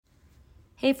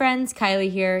Hey friends, Kylie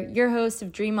here, your host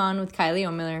of Dream On with Kylie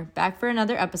O'Miller, back for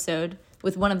another episode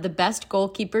with one of the best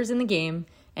goalkeepers in the game,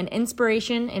 an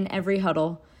inspiration in every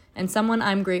huddle, and someone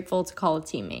I'm grateful to call a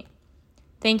teammate.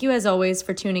 Thank you as always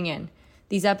for tuning in.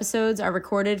 These episodes are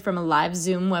recorded from a live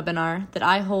Zoom webinar that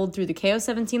I hold through the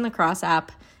KO17 Lacrosse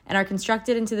app and are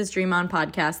constructed into this Dream On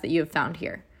podcast that you have found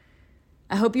here.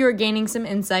 I hope you are gaining some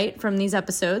insight from these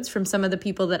episodes from some of the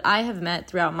people that I have met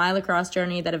throughout my lacrosse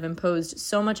journey that have imposed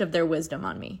so much of their wisdom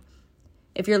on me.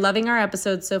 If you're loving our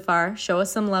episodes so far, show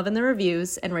us some love in the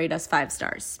reviews and rate us 5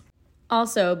 stars.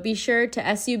 Also, be sure to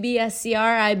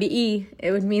SUBSCRIBE.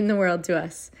 It would mean the world to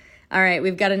us. All right,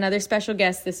 we've got another special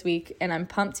guest this week, and I'm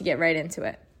pumped to get right into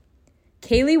it.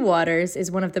 Kaylee Waters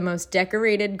is one of the most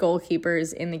decorated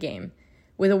goalkeepers in the game,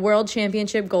 with a World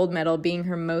Championship gold medal being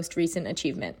her most recent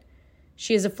achievement.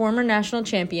 She is a former national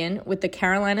champion with the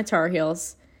Carolina Tar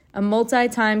Heels, a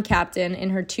multi-time captain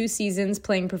in her 2 seasons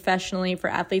playing professionally for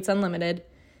Athletes Unlimited,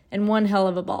 and one hell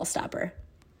of a ball stopper.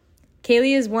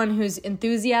 Kaylee is one whose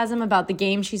enthusiasm about the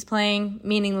game she's playing,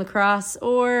 meaning lacrosse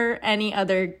or any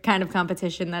other kind of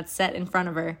competition that's set in front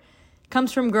of her,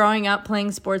 comes from growing up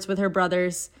playing sports with her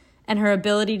brothers and her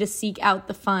ability to seek out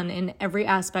the fun in every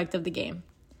aspect of the game.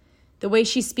 The way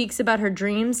she speaks about her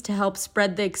dreams to help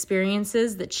spread the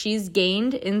experiences that she's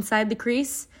gained inside the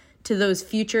crease to those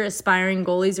future aspiring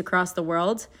goalies across the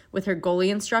world with her goalie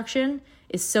instruction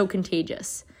is so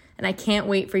contagious. And I can't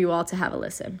wait for you all to have a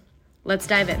listen. Let's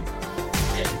dive in.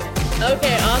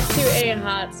 Okay, off to a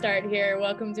hot start here.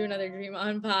 Welcome to another Dream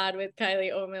On Pod with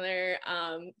Kylie O'Miller.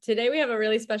 Today we have a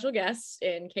really special guest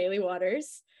in Kaylee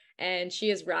Waters. And she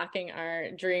is rocking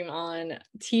our Dream On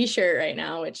t-shirt right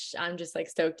now, which I'm just like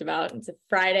stoked about. It's a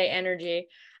Friday energy.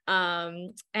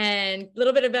 And a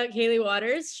little bit about Kaylee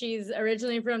Waters. She's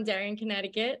originally from Darien,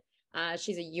 Connecticut.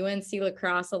 She's a UNC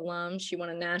lacrosse alum. She won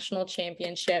a national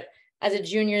championship as a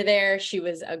junior there. She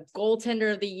was a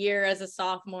goaltender of the year as a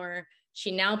sophomore. She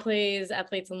now plays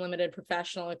Athletes Unlimited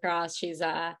professional lacrosse. She's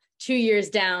 2 years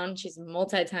down. She's a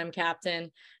multi-time captain.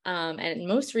 And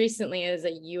most recently is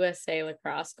a USA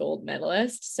lacrosse gold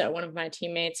medalist. So one of my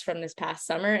teammates from this past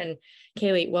summer. And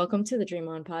Kaylee, welcome to the Dream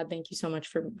On Pod. Thank you so much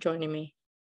for joining me.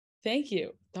 Thank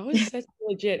you. That was such a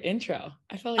legit intro.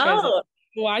 I felt like I was like,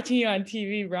 watching you on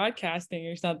TV broadcasting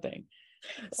or something.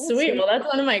 Sweet. Well, that's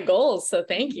one of my goals. So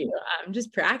thank you. I'm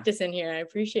just practicing here. I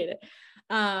appreciate it.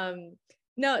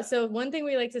 No, so one thing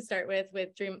we like to start with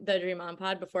the Dream On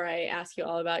Pod before I ask you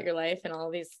all about your life and all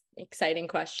of these exciting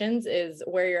questions is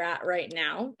where you're at right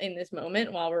now in this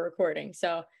moment while we're recording.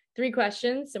 So 3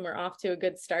 questions and we're off to a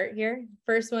good start here.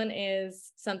 First one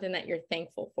is something that you're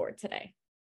thankful for today.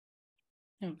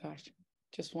 Oh gosh,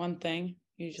 just one thing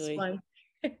usually. Just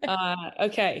one.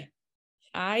 Okay.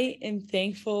 I am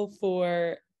thankful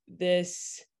for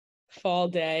this fall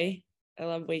day. I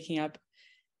love waking up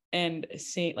and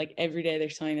seeing like every day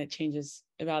there's something that changes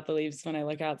about the leaves when I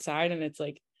look outside, and it's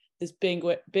like this big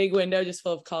window just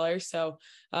full of colors. So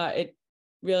it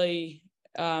really,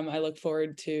 I look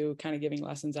forward to kind of giving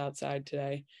lessons outside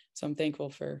today. So I'm thankful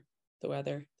for the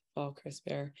weather, fall crisp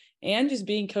air, and just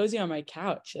being cozy on my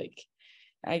couch. Like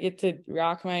I get to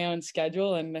rock my own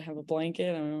schedule and have a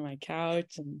blanket. I'm on my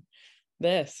couch and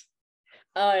this.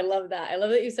 Oh, I love that. I love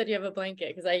that you said you have a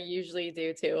blanket because I usually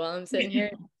do too while I'm sitting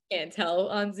here. Can't tell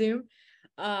on Zoom.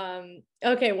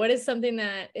 Okay, what is something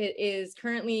that it is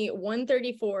currently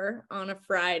 1:34 on a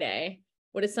Friday?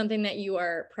 What is something that you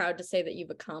are proud to say that you've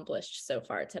accomplished so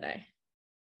far today?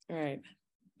 All right.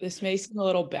 This may seem a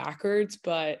little backwards,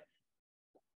 but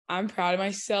I'm proud of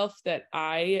myself that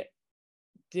I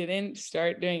didn't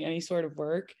start doing any sort of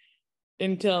work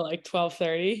until like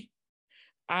 12:30.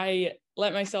 I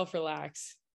let myself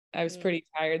relax. I was pretty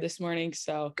tired this morning,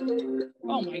 so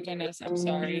oh my goodness, I'm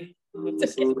sorry.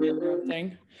 This is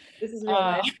interrupting. This is real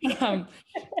nice.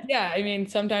 Yeah, I mean,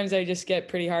 sometimes I just get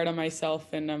pretty hard on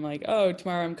myself, and I'm like, oh,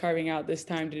 tomorrow I'm carving out this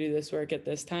time to do this work at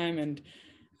this time, and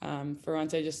for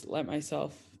once I just let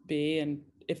myself be, and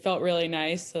it felt really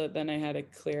nice. So then I had a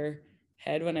clear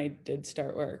head when I did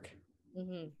start work.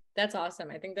 Mm-hmm. That's awesome.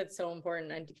 I think that's so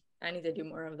important. I need to do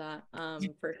more of that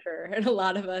for sure. And a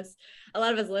lot of us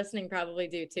listening probably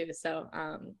do too. So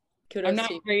kudos. I'm not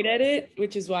great at it,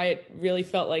 which is why it really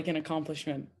felt like an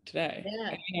accomplishment today.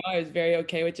 Yeah. I was very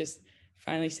okay with just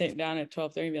finally sitting down at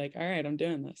 12:30 and be like, all right, I'm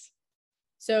doing this.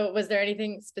 So was there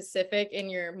anything specific in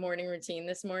your morning routine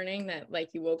this morning that like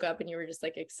you woke up and you were just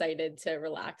like excited to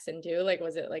relax and do? Like,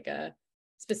 was it like a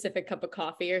specific cup of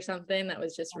coffee or something that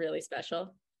was just really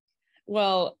special?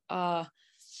 Well,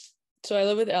 so I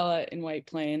live with Ella in White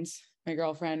Plains, my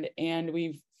girlfriend, and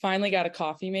we've finally got a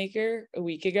coffee maker a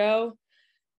week ago.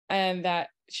 And that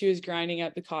she was grinding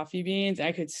up the coffee beans.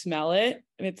 I could smell it.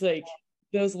 And it's like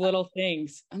those little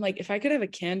things. I'm like, if I could have a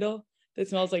candle that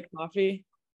smells like coffee,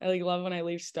 I like love when I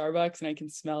leave Starbucks and I can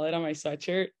smell it on my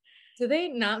sweatshirt. Do they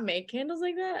not make candles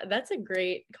like that? That's a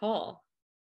great call.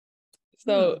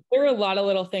 So there were a lot of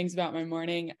little things about my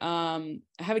morning. I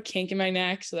have a kink in my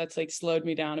neck, so that's like slowed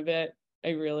me down a bit. I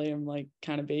really am like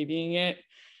kind of babying it.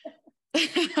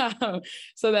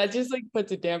 So that just like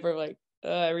puts a damper, like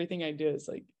everything I do is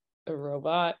like a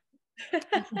robot.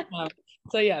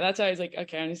 So yeah, that's why I was like,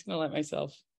 okay, I'm just gonna let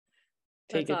myself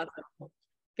take That's it. awesome.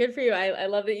 Good for you. I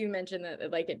love that you mentioned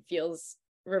that like it feels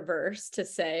reverse to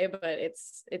say, but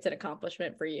it's an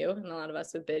accomplishment for you. And a lot of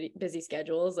us with busy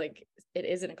schedules, like it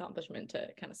is an accomplishment to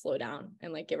kind of slow down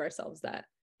and like give ourselves that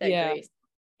Yeah. grace.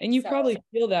 And you So- probably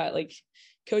feel that like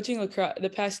coaching lacrosse the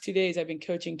past 2 days I've been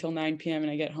coaching till 9 p.m.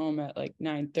 and I get home at like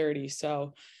 9:30.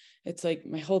 So it's like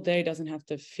my whole day doesn't have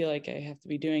to feel like I have to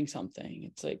be doing something.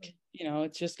 It's like,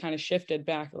 it's just kind of shifted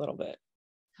back a little bit.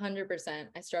 100%.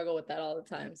 I struggle with that all the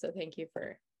time. So thank you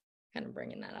for kind of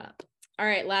bringing that up. All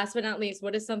right. Last but not least,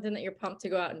 what is something that you're pumped to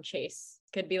go out and chase?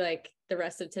 Could be like the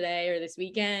rest of today or this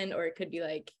weekend, or it could be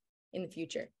like in the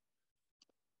future.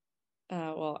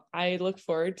 Well, I look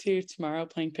forward to tomorrow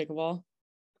playing pickleball.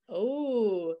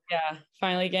 Oh, Yeah,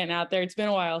 finally getting out there. It's been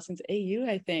a while since AU,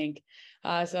 I think.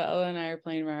 So Ella and I are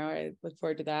playing tomorrow. I look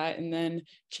forward to that. And then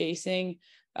chasing,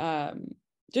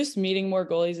 just meeting more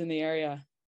goalies in the area.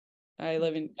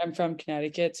 I'm from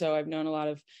Connecticut, so I've known a lot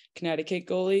of Connecticut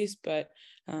goalies, but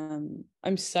I'm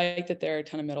psyched that there are a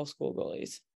ton of middle school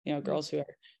goalies, girls who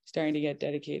are starting to get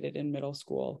dedicated in middle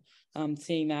school,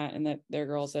 seeing that, and that they're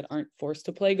girls that aren't forced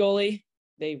to play goalie.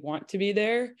 They want to be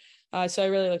there. So I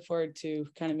really look forward to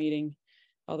kind of meeting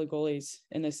all the goalies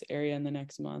in this area in the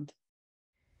next month.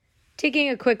 Taking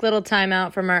a quick little time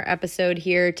out from our episode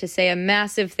here to say a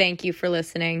massive thank you for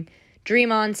listening.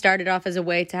 Dream On started off as a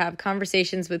way to have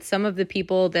conversations with some of the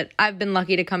people that I've been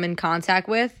lucky to come in contact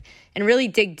with and really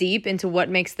dig deep into what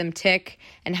makes them tick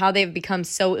and how they've become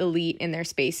so elite in their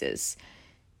spaces.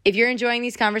 If you're enjoying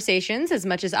these conversations as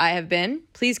much as I have been,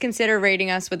 please consider rating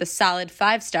us with a solid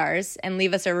 5 stars and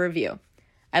leave us a review.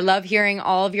 I love hearing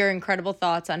all of your incredible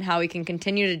thoughts on how we can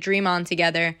continue to dream on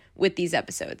together with these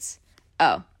episodes.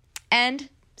 Oh, and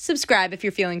subscribe if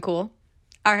you're feeling cool.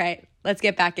 All right, let's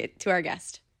get back to our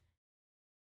guest.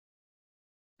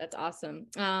 That's awesome.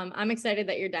 I'm excited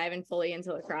that you're diving fully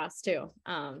into lacrosse too.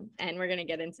 And we're going to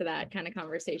get into that kind of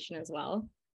conversation as well.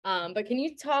 But can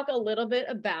you talk a little bit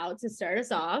about, to start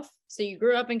us off, so you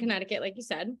grew up in Connecticut, like you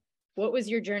said, what was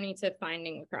your journey to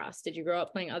finding lacrosse? Did you grow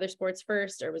up playing other sports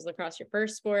first, or was lacrosse your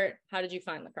first sport? How did you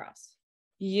find lacrosse?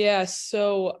 Yeah,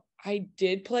 so I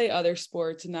did play other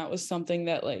sports, and that was something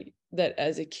that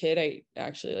as a kid, I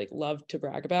actually loved to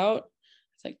brag about.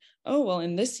 It's like, oh, well,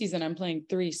 in this season, I'm playing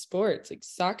 3 sports, like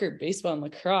soccer, baseball, and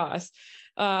lacrosse.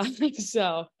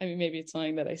 So, I mean, maybe it's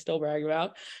something that I still brag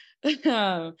about.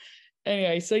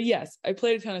 Anyway, so yes, I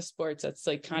played a ton of sports. That's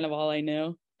kind of all I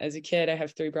knew. As a kid, I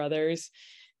have 3 brothers,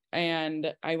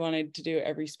 and I wanted to do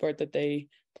every sport that they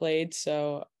played.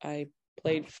 So I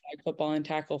played flag football and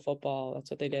tackle football. That's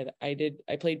what they did. I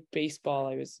played baseball.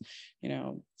 I was,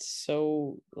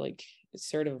 so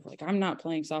sort of I'm not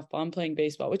playing softball, I'm playing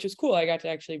baseball, which was cool. I got to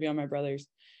actually be on my brother's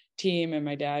team, and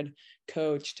my dad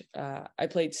coached. I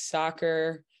played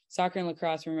soccer and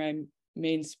lacrosse were my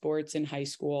main sports in high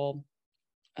school.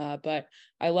 But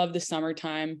I love the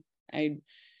summertime. I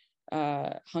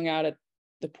hung out at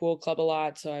the pool club a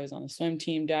lot. So I was on the swim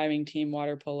team, diving team,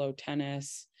 water polo,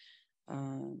 tennis.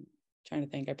 Trying to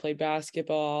think. I played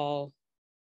basketball.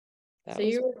 So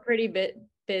you were pretty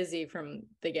busy from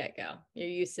the get-go. You're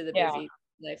used to the busy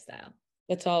lifestyle.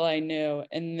 That's all I knew.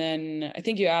 And then I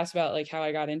think you asked about how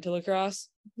I got into lacrosse.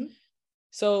 Mm-hmm.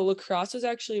 So lacrosse was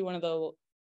actually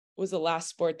was the last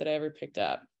sport that I ever picked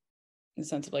up, in the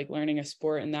sense of learning a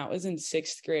sport. And that was in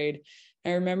 6th grade.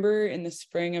 I remember in the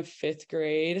spring of 5th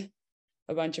grade,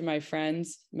 a bunch of my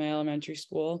friends, my elementary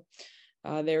school,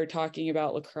 they were talking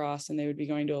about lacrosse, and they would be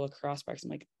going to a lacrosse practice.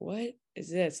 I'm like, what is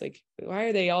this? Why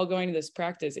are they all going to this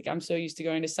practice? I'm so used to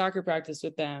going to soccer practice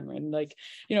with them. And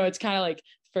it's kind of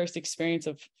first experience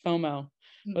of FOMO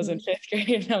was in 5th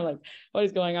grade. And I'm like, what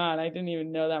is going on? I didn't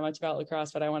even know that much about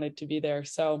lacrosse, but I wanted to be there.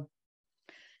 So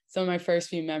some of my first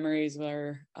few memories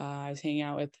were I was hanging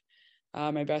out with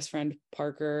my best friend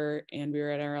Parker, and we were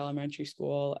at our elementary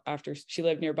school. After she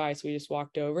lived nearby, so we just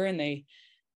walked over, and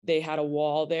they had a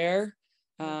wall there,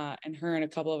 and her and a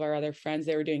couple of our other friends,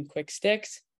 they were doing quick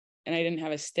sticks, and I didn't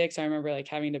have a stick, so I remember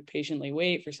having to patiently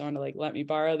wait for someone to let me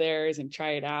borrow theirs and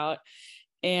try it out.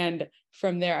 And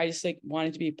from there, I just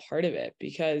wanted to be part of it,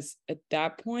 because at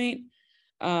that point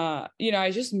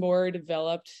I just more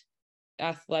developed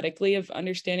athletically of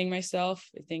understanding myself.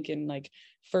 I think in like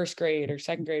first grade or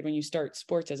second grade, when you start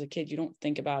sports as a kid, you don't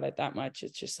think about it that much.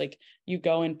 It's just like you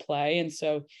go and play. And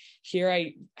so here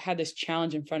I had this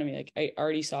challenge in front of me. Like I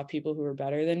already saw people who were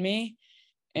better than me.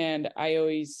 And I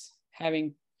always,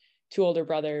 having two older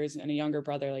brothers and a younger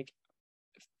brother, like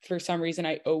for some reason,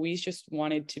 I always just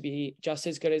wanted to be just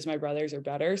as good as my brothers or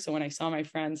better. So when I saw my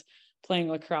friends playing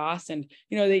lacrosse and,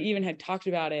 they even had talked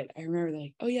about it, I remember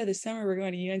like, oh yeah, this summer we're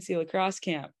going to UNC lacrosse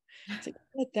camp. It's like,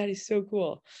 what? That is so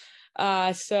cool.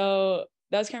 So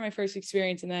that was kind of my first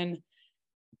experience. And then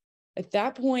at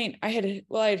that point I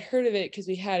had heard of it because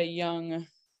we had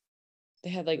they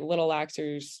had like little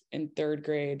laxers in third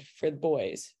grade for the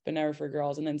boys, but never for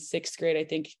girls. And then sixth grade, I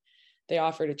think they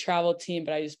offered a travel team,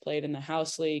 but I just played in the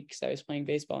house league because I was playing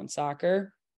baseball and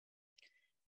soccer.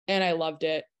 And I loved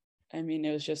it. I mean,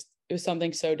 it was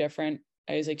something so different.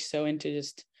 I was like so into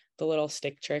just the little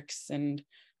stick tricks and,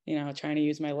 trying to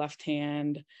use my left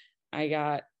hand. I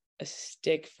got a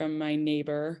stick from my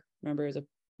neighbor. Remember, it was a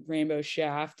rainbow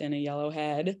shaft and a yellow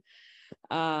head.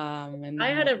 And I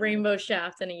had a rainbow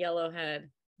shaft and a yellow head.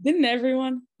 Didn't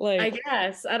everyone? I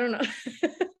guess. I don't know.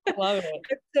 Love it.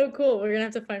 It's so cool. We're gonna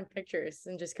have to find pictures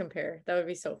and just compare. That would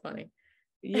be so funny.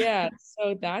 Yeah.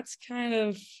 So that's kind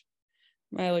of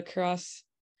my lacrosse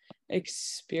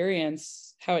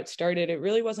experience, how it started. It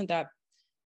really wasn't that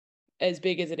as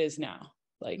big as it is now.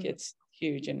 Like it's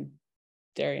huge in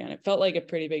Darien. It felt like a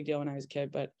pretty big deal when I was a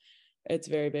kid, but it's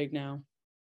very big now.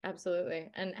 Absolutely.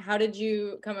 And how did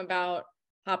you come about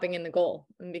hopping in the goal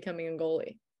and becoming a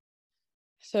goalie?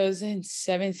 So I was in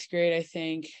seventh grade, I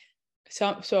think.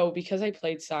 So because I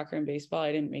played soccer and baseball,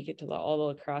 I didn't make it to all the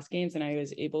lacrosse games, and I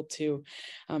was able to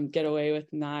get away with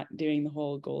not doing the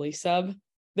whole goalie sub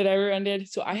that everyone did.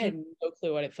 So I had no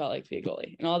clue what it felt like to be a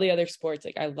goalie. And all the other sports,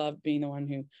 like I loved being the one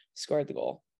who scored the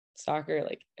goal. Soccer,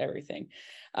 like everything.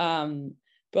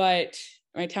 But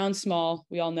my town's small.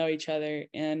 We all know each other.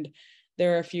 And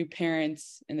there were a few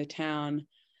parents in the town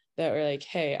that were like,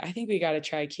 hey, I think we got to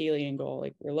try Kaylee in goal.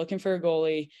 Like we're looking for a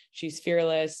goalie. She's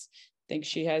fearless. Think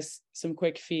she has some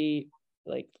quick feet.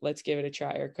 Like, let's give it a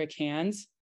try, or quick hands.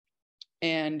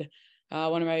 And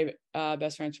one of my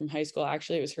best friends from high school,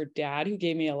 actually, it was her dad who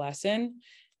gave me a lesson.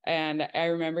 And I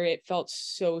remember it felt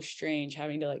so strange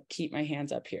having to like keep my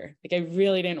hands up here. Like I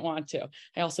really didn't want to.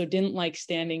 I also didn't like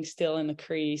standing still in the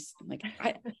crease. Like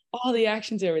all the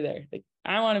actions over there. Like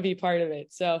I want to be part of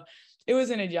it. So it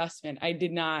was an adjustment. I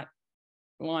did not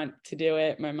want to do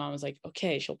it. My mom was like,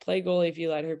 okay, she'll play goalie if you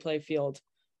let her play field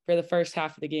for the first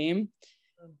half of the game.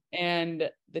 And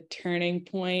the turning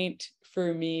point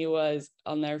for me was,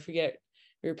 I'll never forget,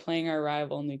 we were playing our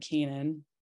rival New Canaan.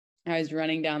 I was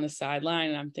running down the sideline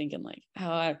and I'm thinking like,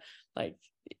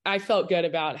 I felt good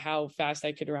about how fast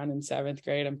I could run in seventh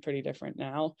grade. I'm pretty different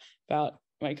now about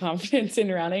my confidence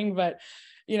in running, but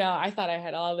I thought I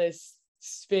had all this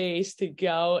space to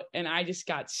go, and I just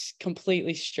got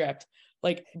completely stripped,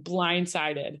 like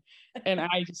blindsided. And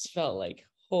I just felt like,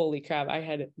 holy crap, I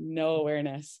had no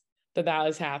awareness that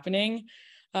was happening.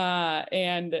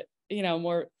 And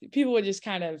more people would just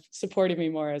kind of supported me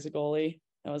more as a goalie.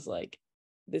 I was like,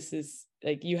 this is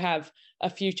like, you have a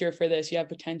future for this. You have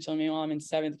potential. Meanwhile, I'm in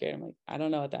seventh grade. I'm like, I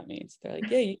don't know what that means. They're like,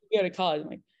 yeah, you can go to college. I'm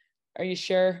like, are you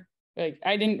sure? Like,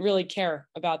 I didn't really care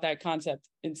about that concept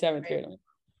in seventh grade. I'm like,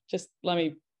 just let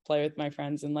me play with my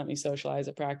friends and let me socialize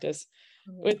at practice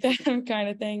with them kind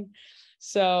of thing.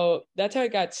 So that's how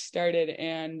it got started.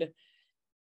 And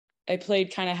I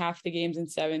played kind of half the games in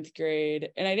seventh grade,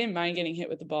 and I didn't mind getting hit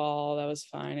with the ball. That was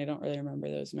fine. I don't really remember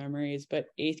those memories. But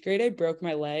eighth grade, I broke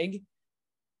my leg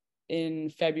in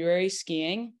February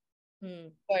skiing.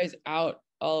 So I was out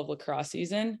all of lacrosse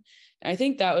season. And I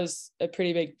think that was a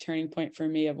pretty big turning point for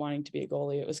me of wanting to be a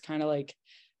goalie. It was kind of like,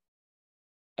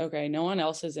 okay, no one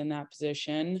else is in that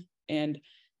position. And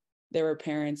there were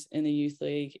parents in the youth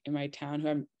league in my town who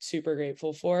I'm super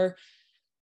grateful for,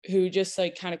 who just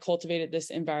like kind of cultivated this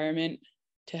environment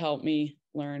to help me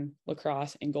learn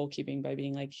lacrosse and goalkeeping by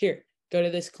being like, here, go to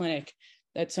this clinic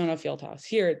at Sono Fieldhouse.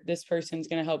 Here, this person's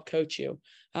going to help coach you.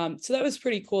 So that was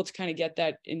pretty cool to kind of get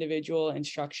that individual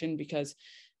instruction, because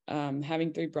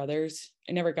having three brothers,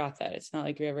 I never got that. It's not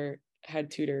like we ever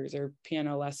had tutors or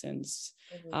piano lessons.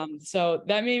 So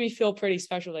that made me feel pretty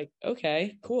special. Like,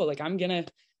 okay, cool. Like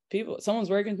someone's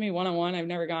working with me one-on-one. I've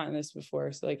never gotten this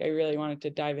before. So like, I really wanted to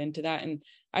dive into that, and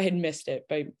I had missed it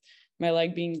by my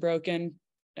leg being broken.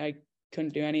 I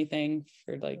couldn't do anything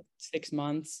for like 6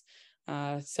 months.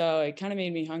 So it kind of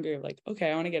made me hungry of like, okay,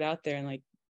 I want to get out there and like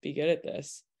be good at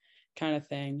this kind of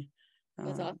thing.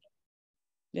 That's awesome.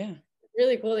 Yeah.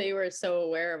 really cool that you were so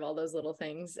aware of all those little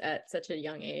things at such a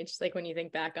young age. Like when you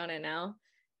think back on it now,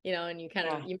 and you kind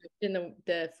of, you mentioned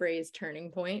the phrase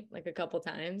turning point like a couple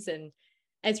times. And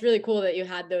it's really cool that you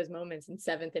had those moments in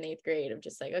 7th and 8th grade of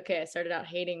just like, okay, I started out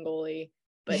hating goalie,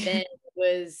 but then it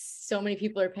was so many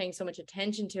people are paying so much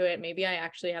attention to it. Maybe I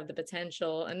actually have the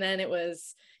potential. And then it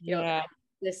was,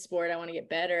 this sport, I want to get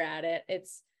better at it.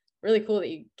 It's really cool that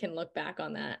you can look back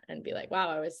on that and be like, wow,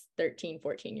 I was 13,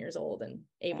 14 years old and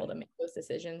able to make those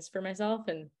decisions for myself.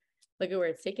 And look at where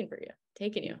it's taken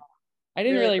you. I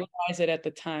didn't really realize it at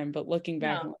the time, but looking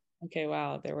back, okay,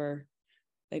 wow,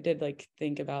 I did like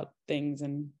think about things,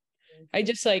 and I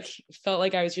just like felt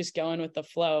like I was just going with the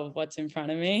flow of what's in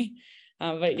front of me.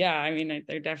 But yeah, I mean,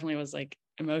 there definitely was like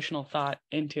emotional thought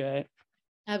into it.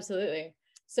 Absolutely.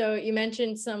 So you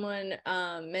mentioned someone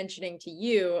mentioning to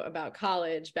you about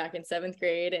college back in 7th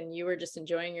grade, and you were just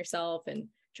enjoying yourself and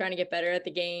trying to get better at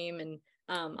the game, and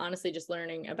honestly just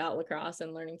learning about lacrosse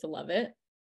and learning to love it.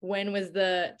 When was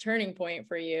the turning point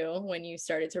for you when you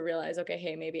started to realize, okay,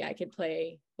 hey, maybe I could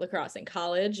play lacrosse in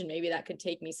college and maybe that could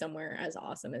take me somewhere as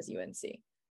awesome as UNC?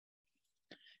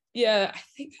 Yeah, I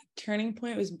think the turning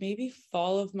point was maybe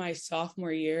fall of my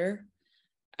sophomore year.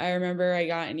 I remember I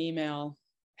got an email.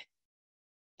 I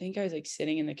think I was like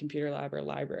sitting in the computer lab or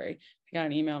library. I got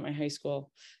an email at my high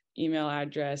school email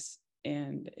address,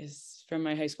 and is from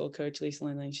my high school coach, Lisa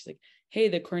Lindley. And she's like, hey,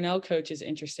 the Cornell coach is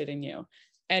interested in you.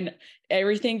 And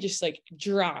everything just like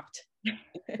dropped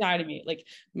inside of me, like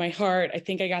my heart. I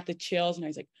think I got the chills, and I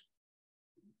was like,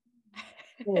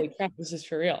 holy crap, this is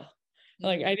for real.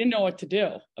 Like, I didn't know what to do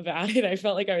about it. I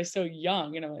felt like I was so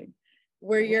young, and I'm like,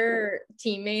 were your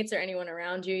teammates or anyone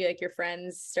around you, like your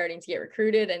friends, starting to get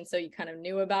recruited, and so you kind of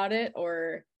knew about it,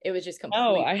 or it was just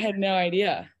completely? Oh, I had no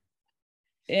idea.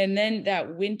 And then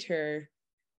that winter,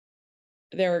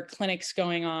 there were clinics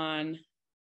going on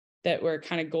that were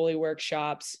kind of goalie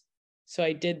workshops. So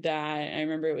I did that. I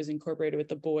remember it was incorporated with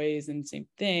the boys, and same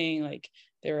thing, like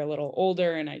they were a little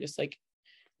older, and I just like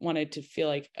wanted to feel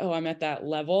like, oh, I'm at that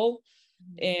level.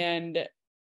 And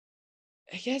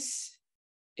I guess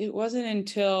it wasn't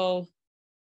until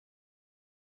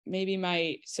maybe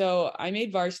I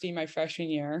made varsity my freshman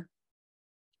year,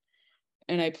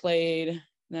 and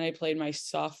then I played my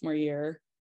sophomore year.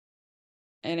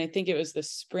 And I think it was the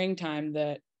springtime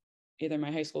that either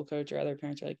my high school coach or other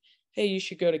parents were like, hey, you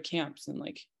should go to camps and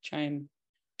like try and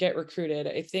get recruited.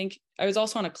 I think I was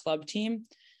also on a club team.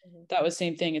 That was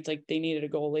same thing. It's like they needed a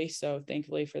goalie. So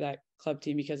thankfully for that club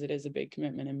team, because it is a big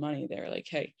commitment in money, they're like,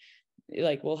 hey,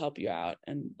 like, we'll help you out.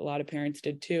 And a lot of parents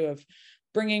did too, of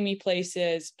bringing me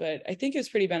places. But I think it was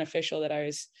pretty beneficial that I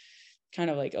was kind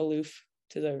of like aloof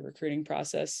to the recruiting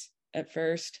process at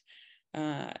first.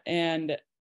 And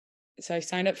so I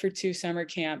signed up for 2 summer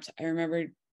camps. I remember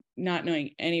not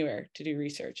knowing anywhere to do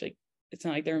research. Like, it's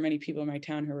not like there were many people in my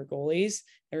town who were goalies.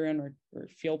 Everyone were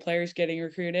field players getting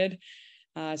recruited.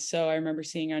 So I remember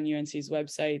seeing on UNC's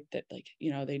website that, like,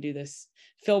 they do this,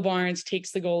 Phil Barnes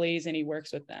takes the goalies and he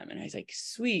works with them. And I was like,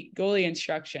 sweet, goalie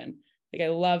instruction. Like, I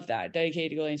love that,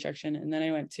 dedicated goalie instruction. And then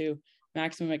I went to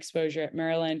Maximum Exposure at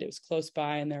Maryland. It was close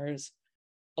by, and there was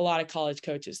a lot of college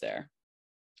coaches there.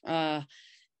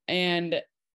 And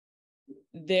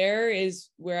there is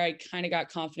where I kind of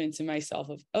got confidence in myself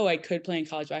of, oh, I could play in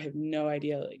college, but I have no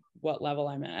idea like what level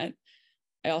I'm at.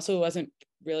 I also wasn't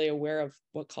really aware of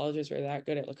what colleges were that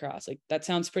good at lacrosse. Like, that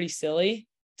sounds pretty silly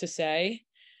to say,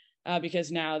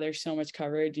 because now there's so much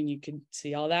coverage and you can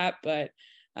see all that. But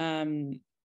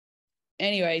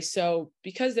anyway, so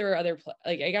because there were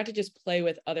I got to just play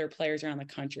with other players around the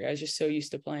country. I was just so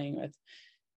used to playing with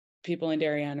people in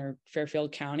Darien or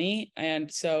Fairfield County.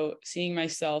 And so seeing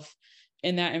myself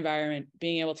in that environment,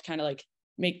 being able to kind of like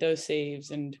make those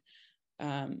saves and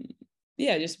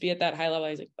just be at that high level, I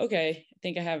was like, okay, I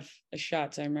think I have a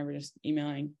shot. So I remember just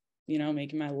emailing,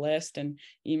 making my list and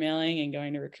emailing and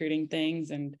going to recruiting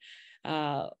things. And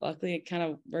luckily it kind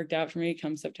of worked out for me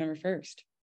come September 1st.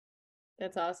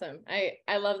 That's awesome.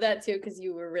 I love that too, because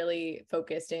you were really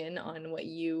focused in on what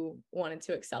you wanted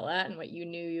to excel at and what you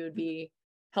knew you would be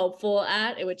helpful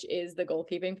at, which is the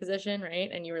goalkeeping position, right?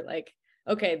 And you were like,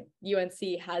 okay,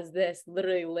 UNC has this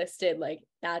literally listed, like,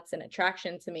 that's an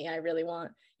attraction to me. I really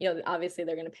want, obviously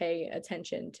they're going to pay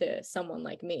attention to someone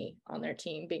like me on their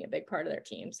team, being a big part of their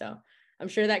team. So I'm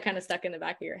sure that kind of stuck in the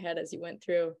back of your head as you went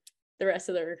through the rest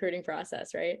of the recruiting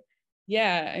process, right?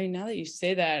 Yeah. I mean, now that you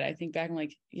say that, I think back and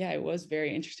like, yeah, I was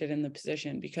very interested in the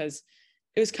position because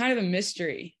it was kind of a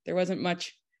mystery. There wasn't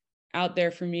much out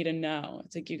there for me to know.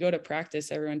 It's like, you go to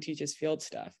practice, everyone teaches field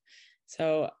stuff.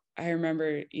 So I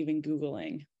remember even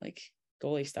Googling like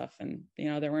goalie stuff, and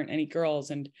there weren't any girls,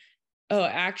 and Oh,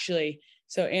 actually,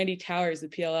 so Andy Towers, the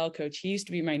PLL coach, he used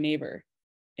to be my neighbor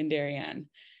in Darien.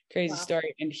 Crazy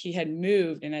story. And he had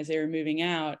moved, and as they were moving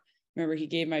out, remember he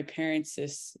gave my parents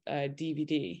this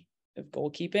DVD of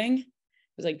goalkeeping. It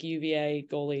was like UVA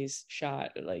goalies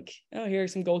shot, like, oh, here are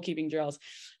some goalkeeping drills.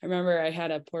 I remember I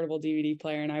had a portable DVD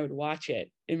player and I would watch it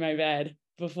in my bed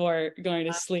before going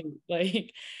to sleep.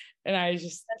 Like, and I was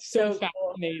just so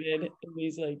fascinated in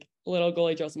these like little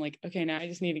goalie drills. I'm like, okay, now I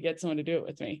just need to get someone to do it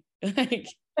with me. Like,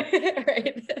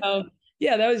 right.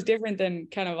 Yeah, that was different than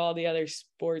kind of all the other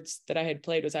sports that I had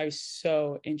played. Was I was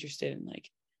so interested in like,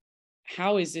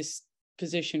 how is this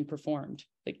position performed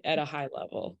like at a high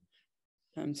level?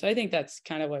 So I think that's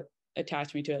kind of what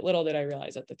attached me to it. Little did I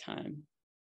realize at the time.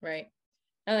 Right.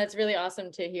 And that's really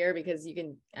awesome to hear, because you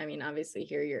can, I mean, obviously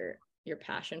hear your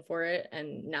passion for it,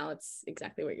 and now it's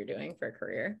exactly what you're doing for a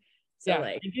career. So yeah,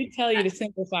 I did tell you to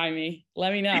simplify me.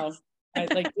 Let me know. I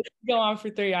like this go on for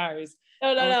 3 hours.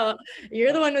 No.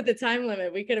 You're the one with the time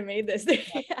limit. We could have made this 3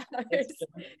 hours.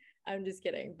 I'm just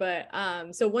kidding. But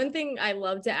so one thing I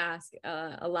love to ask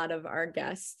a lot of our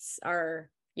guests are,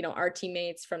 you know, our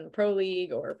teammates from the Pro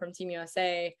League or from Team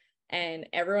USA, and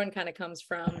everyone kind of comes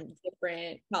from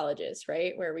different colleges,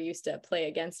 right? Where we used to play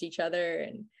against each other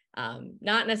and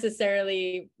not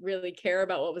necessarily really care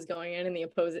about what was going on in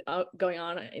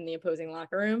the opposing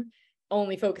locker room,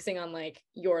 only focusing on like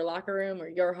your locker room or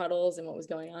your huddles and what was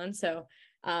going on. So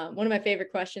one of my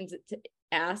favorite questions to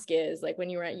ask is like, when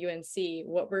you were at UNC,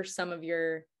 what were some of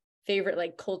your favorite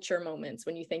like culture moments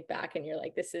when you think back and you're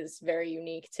like, this is very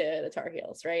unique to the Tar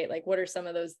Heels, right? Like, what are some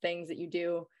of those things that you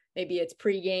do? Maybe it's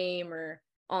pregame or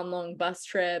on long bus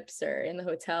trips or in the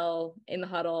hotel, in the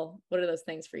huddle. What are those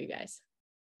things for you guys?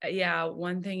 Yeah,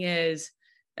 one thing is,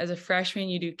 as a freshman,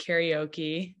 you do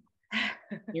karaoke,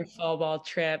 your fall ball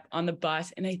trip on the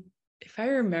bus. And if I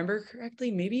remember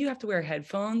correctly, maybe you have to wear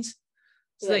headphones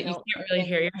so that you can't really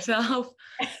hear yourself.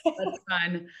 That's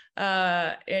fun.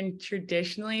 And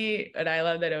traditionally, what I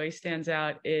love that always stands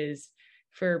out is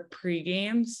for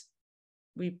pre-games,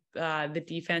 the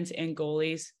defense and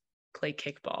goalies play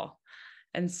kickball.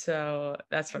 And so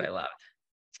that's what I love.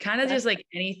 It's kind of just like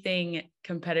anything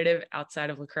competitive outside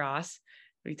of lacrosse.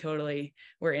 We totally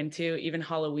were into. Even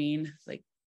Halloween, like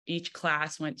each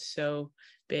class went so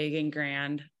big and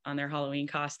grand on their Halloween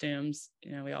costumes.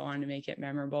 You know, we all wanted to make it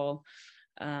memorable.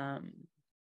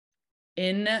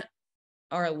 In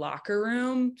our locker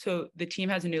room, so the team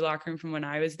has a new locker room from when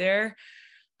I was there,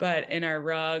 but in our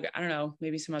rug, I don't know,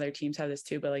 maybe some other teams have this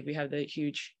too, but like we have the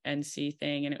huge NC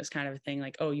thing, and it was kind of a thing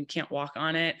like, oh, you can't walk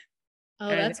on it. Oh,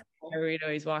 and that's cool. We'd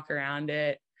always walk around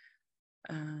it.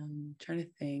 Trying to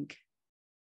think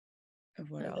of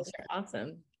what else. Those are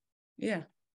awesome. Yeah.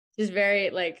 Just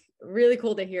very like really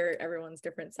cool to hear everyone's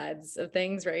different sides of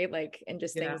things, right? Like, and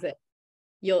just things that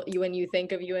you when you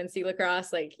think of UNC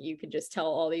lacrosse, like you could just tell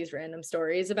all these random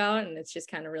stories about, and it's just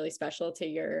kind of really special to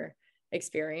your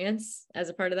experience as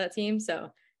a part of that team.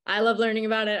 So I love learning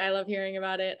about it. I love hearing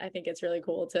about it. I think it's really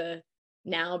cool to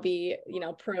now be, you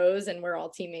know, pros, and we're all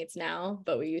teammates now,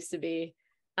 but we used to be,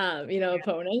 you know,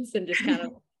 opponents, and just kind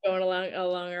of going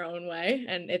along our own way.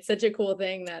 And it's such a cool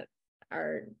thing that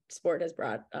our sport has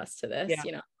brought us to this,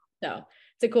 you know, so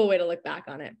it's a cool way to look back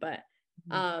on it. But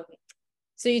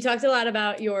so you talked a lot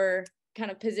about your kind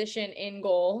of position in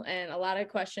goal, and a lot of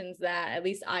questions that at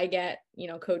least I get, you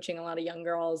know, coaching a lot of young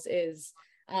girls is,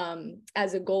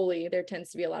 as a goalie, there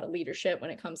tends to be a lot of leadership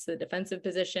when it comes to the defensive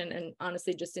position, and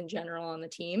honestly, just in general on the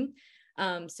team.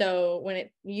 So when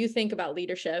you think about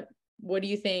leadership, what do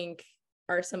you think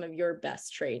are some of your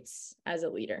best traits as a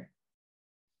leader?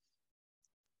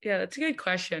 Yeah, that's a good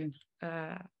question.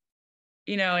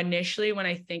 You know, initially when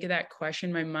I think of that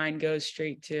question, my mind goes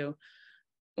straight to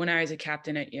when I was a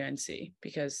captain at UNC,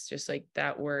 because just like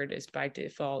that word is by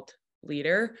default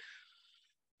leader.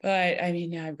 But I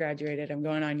mean, yeah, I've graduated. I'm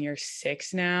going on year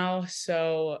 6 now.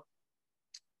 So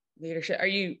leadership,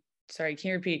 sorry, can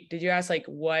you repeat? Did you ask like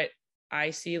what I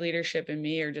see leadership in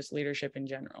me, or just leadership in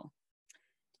general?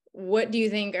 What do you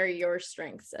think are your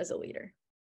strengths as a leader?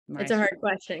 It's a hard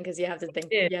question because you have to think,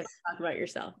 you have to talk about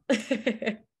yourself.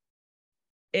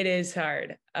 It is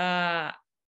hard.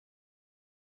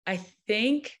 I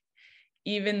think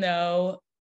even though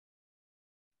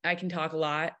I can talk a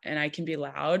lot and I can be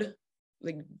loud,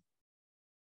 like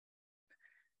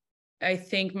I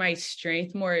think my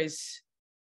strength more is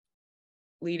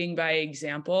leading by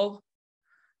example.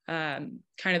 Kind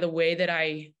of the way that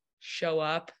I show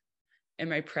up and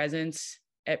my presence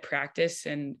at practice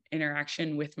and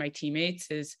interaction with my teammates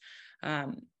is,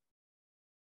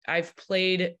 I've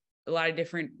played a lot of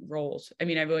different roles. I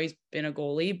mean, I've always been a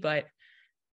goalie, but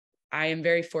I am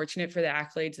very fortunate for the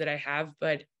accolades that I have,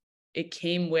 but it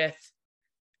came with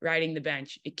riding the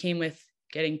bench. It came with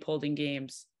getting pulled in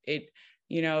games. It,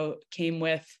 came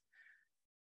with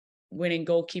winning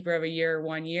goalkeeper of a year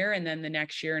 1 year, and then the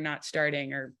next year not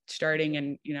starting, or starting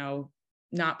and,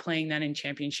 not playing then in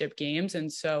championship games.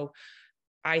 And so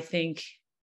I think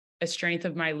a strength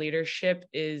of my leadership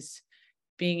is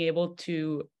being able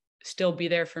to still be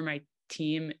there for my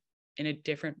team in a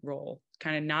different role,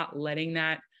 kind of not letting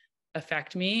that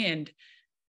affect me, and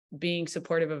being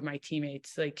supportive of my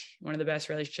teammates. Like, one of the best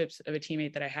relationships of a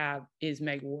teammate that I have is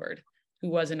Meg Ward, who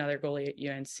was another goalie at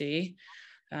UNC.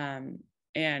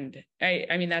 And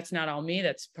I mean, that's not all me.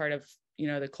 That's part of,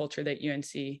 the culture that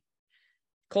UNC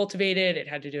cultivated. It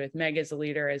had to do with Meg as a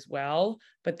leader as well.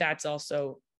 But that's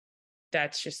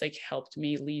just like helped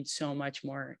me lead so much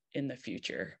more in the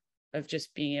future, of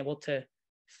just being able to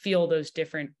feel those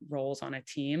different roles on a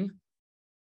team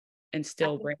and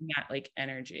still bring that like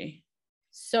energy.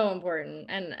 So important.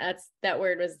 And that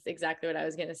word was exactly what I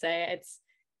was going to say. It's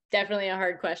definitely a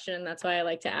hard question. That's why I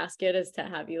like to ask it, is to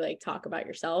have you like talk about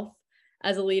yourself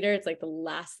as a leader. It's like the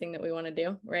last thing that we want to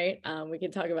do, right? We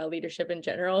can talk about leadership in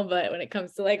general, but when it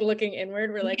comes to like looking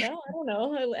inward, we're like, oh, I don't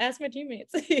know, I'll ask my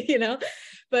teammates,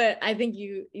 but I think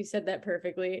you said that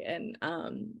perfectly. And,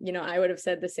 I would have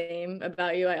said the same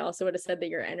about you. I also would have said that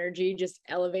your energy just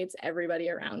elevates everybody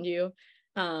around you.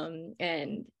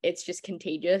 And it's just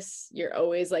contagious. You're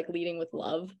always like leading with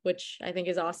love, which I think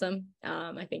is awesome.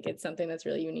 I think it's something that's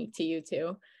really unique to you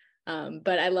too.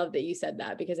 But I love that you said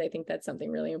that, because I think that's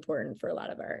something really important for a lot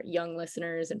of our young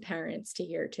listeners and parents to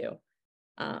hear too.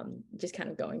 Just kind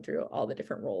of going through all the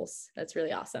different roles. That's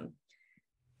really awesome.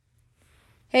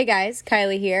 Hey guys,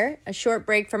 Kylie here. A short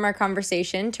break from our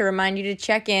conversation to remind you to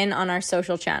check in on our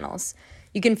social channels.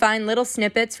 You can find little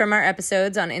snippets from our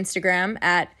episodes on Instagram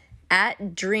at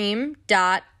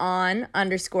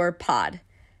dream.on_pod.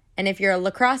 And if you're a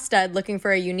lacrosse stud looking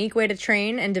for a unique way to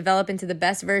train and develop into the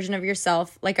best version of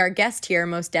yourself, like our guest here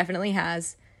most definitely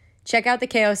has, check out the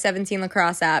KO17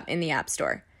 Lacrosse app in the App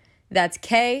Store. That's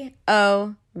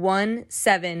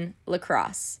KO17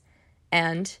 Lacrosse.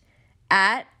 And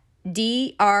at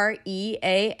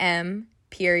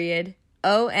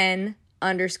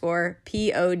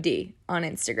DREAM_ON_POD on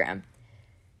Instagram.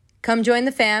 Come join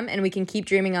the fam and we can keep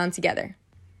dreaming on together.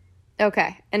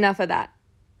 Okay, enough of that.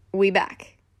 We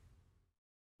back.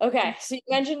 Okay, so you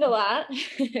mentioned a lot.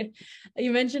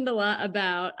 You mentioned a lot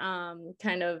about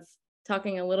kind of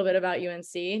talking a little bit about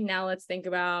UNC. Now let's think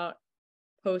about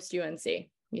post UNC.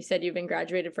 You said you've been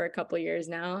graduated for a couple of years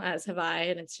now, as have I,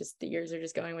 and it's just the years are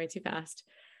just going way too fast.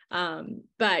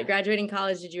 But graduating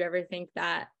college, did you ever think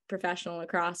that professional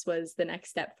lacrosse was the next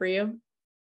step for you?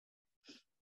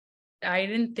 I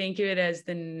didn't think of it as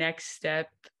the next step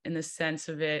in the sense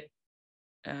of it,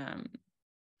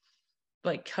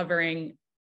 like covering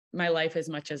my life as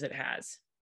much as it has.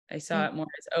 I saw it more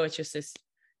as, it's just this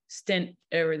stint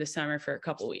over the summer for a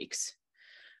couple weeks.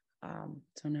 So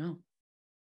no,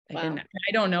 I didn't.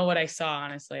 I don't know what I saw,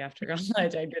 honestly, after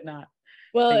college. I did not.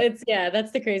 Well,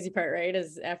 that's the crazy part, right?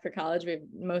 Is after college, we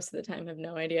most of the time have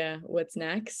no idea what's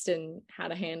next and how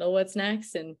to handle what's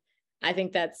next. And I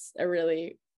think that's a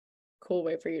really cool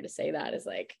way for you to say that, is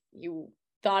like, you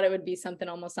thought it would be something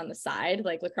almost on the side.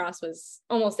 Like lacrosse was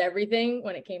almost everything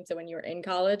when it came to when you were in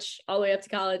college, all the way up to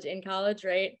college, in college,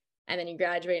 right? And then you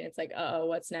graduate and it's like,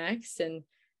 what's next? And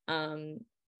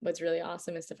what's really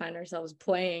awesome is to find ourselves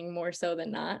playing more so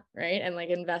than not, right? And like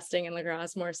investing in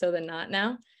lacrosse more so than not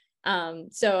now.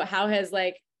 So how has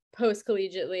like post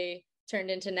collegiately turned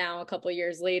into now a couple of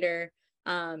years later,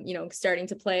 starting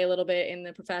to play a little bit in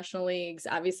the professional leagues,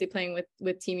 obviously playing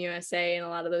with Team USA and a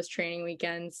lot of those training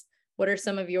weekends. What are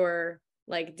some of your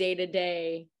like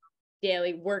day-to-day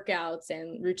daily workouts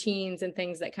and routines and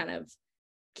things that kind of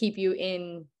keep you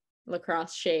in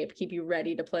lacrosse shape, keep you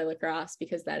ready to play lacrosse?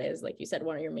 Because that is, like you said,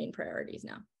 one of your main priorities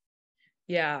now.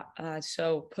 Yeah.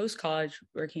 So post-college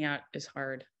working out is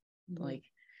hard.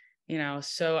 Mm-hmm.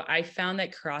 So I found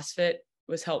that CrossFit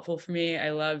was helpful for me. I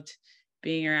loved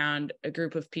being around a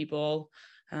group of people.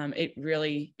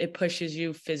 It pushes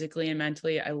you physically and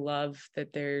mentally. I love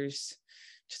that there's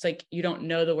just like, you don't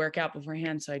know the workout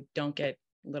beforehand. So I don't get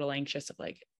a little anxious of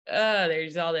like,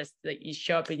 there's all this that you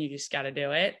show up and you just got to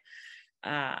do it.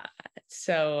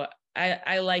 So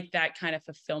I like that kind of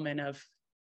fulfillment of,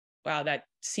 wow, that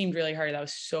seemed really hard. That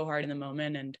was so hard in the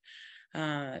moment.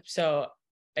 And so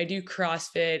I do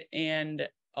CrossFit, and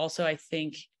also I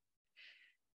think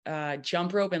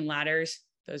jump rope and ladders,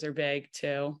 those are big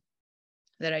too,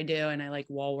 that I do. And I like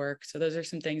wall work. So those are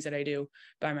some things that I do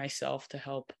by myself to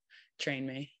help train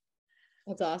me.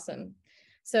 That's awesome.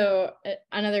 So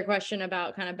another question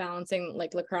about kind of balancing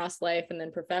like lacrosse life and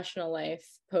then professional life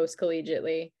post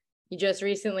collegiately. You just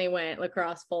recently went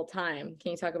lacrosse full time.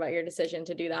 Can you talk about your decision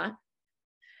to do that?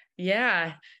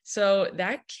 Yeah. So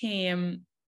that came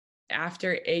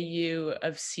after AU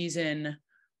of season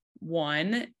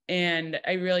 1. And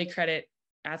I really credit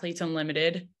Athletes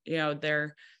Unlimited,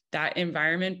 they're that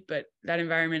environment, but that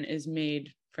environment is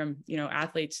made from,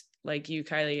 athletes like you,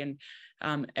 Kylie,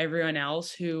 and everyone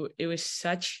else who it was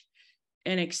such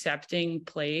an accepting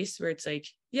place where it's like,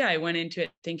 yeah, I went into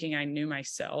it thinking I knew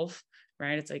myself,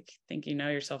 right? It's like, think you know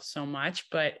yourself so much,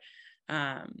 but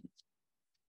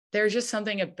there's just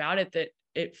something about it that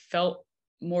it felt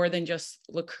more than just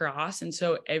lacrosse. And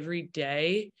so every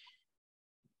day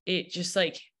it just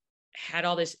like had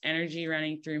all this energy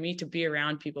running through me to be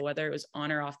around people, whether it was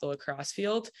on or off the lacrosse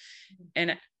field.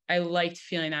 And I liked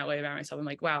feeling that way about myself. I'm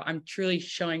like, wow, I'm truly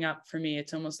showing up for me.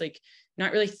 It's almost like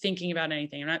not really thinking about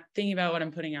anything. I'm not thinking about what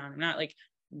I'm putting on. I'm not like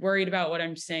worried about what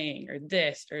I'm saying or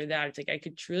this or that. It's like I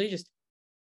could truly just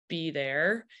be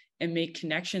there and make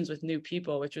connections with new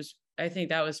people, which was, I think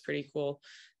that was pretty cool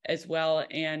as well.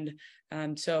 And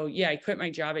so yeah, I quit my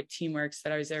job at Teamworks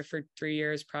that I was there for 3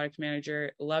 years, product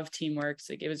manager, loved Teamworks.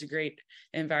 Like it was a great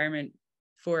environment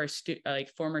for a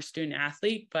former student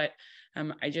athlete, but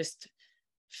I just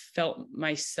felt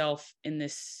myself in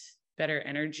this better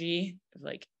energy of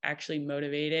like actually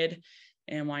motivated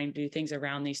and wanting to do things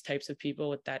around these types of people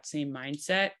with that same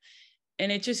mindset.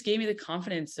 And it just gave me the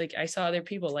confidence. Like I saw other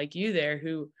people like you there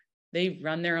who they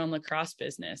run their own lacrosse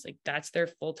business. Like that's their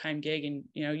full-time gig. And,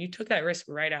 you took that risk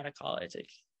right out of college.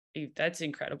 Like that's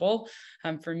incredible.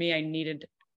 For me, I needed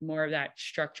more of that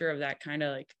structure of that kind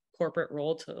of like corporate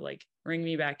role to like bring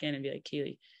me back in and be like,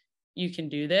 Keely, you can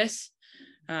do this.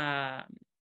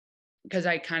 Because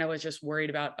I kind of was just worried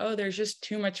about, there's just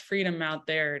too much freedom out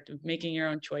there to making your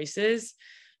own choices.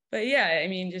 But yeah, I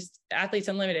mean, just Athletes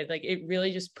Unlimited, like it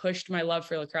really just pushed my love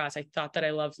for lacrosse. I thought that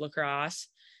I loved lacrosse.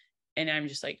 And I'm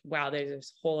just like, wow, there's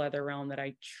this whole other realm that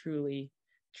I truly,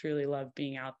 truly love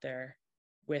being out there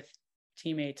with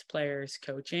teammates, players,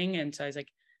 coaching. And so I was like,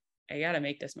 I got to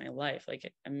make this my life.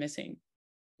 Like I'm missing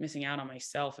out on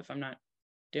myself if I'm not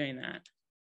doing that.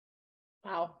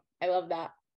 Wow. I love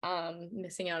that.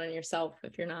 Missing out on yourself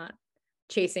if you're not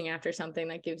chasing after something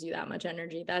that gives you that much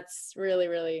energy. That's really,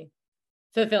 really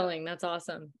fulfilling. That's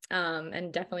awesome.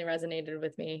 And definitely resonated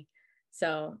with me.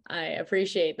 So I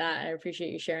appreciate that. I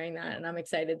appreciate you sharing that. And I'm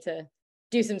excited to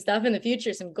do some stuff in the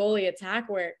future, some goalie attack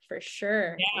work for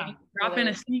sure. Yeah. Drop in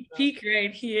a sneak peek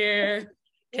right here.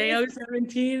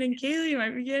 KO17 and Kaylee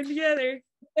might be getting together.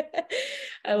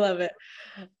 I love it.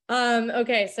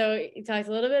 Okay, so you talked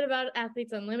a little bit about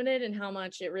Athletes Unlimited and how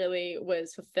much it really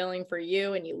was fulfilling for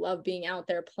you and you love being out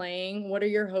there playing. What are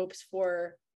your hopes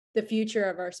for the future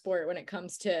of our sport when it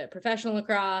comes to professional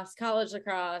lacrosse, college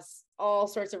lacrosse, all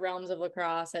sorts of realms of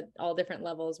lacrosse at all different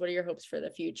levels? What are your hopes for the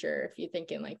future if you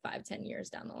think in like 5-10 years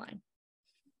down the line?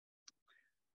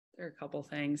 There are a couple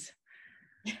things.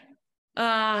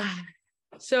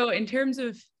 So in terms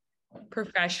of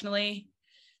professionally,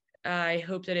 I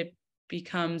hope that it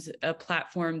becomes a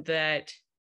platform that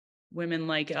women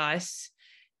like us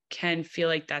can feel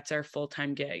like that's our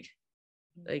full-time gig.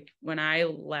 Like when I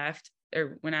left,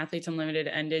 or when Athletes Unlimited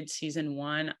ended season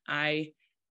 1, I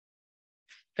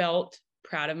felt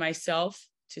proud of myself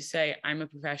to say I'm a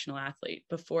professional athlete.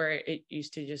 Before it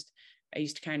used to just, I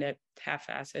used to kind of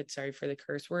half-ass it, sorry for the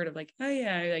curse word, of like, oh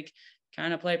yeah, I like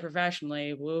kind of play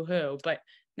professionally, woohoo. But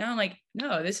now I'm like,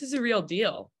 no, this is a real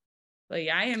deal. Like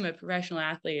I am a professional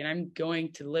athlete and I'm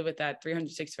going to live with that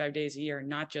 365 days a year,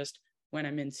 not just when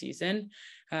I'm in season.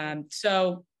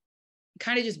 So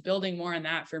kind of just building more on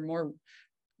that for more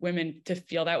women to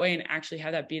feel that way and actually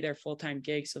have that be their full-time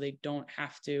gig, so they don't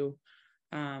have to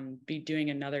be doing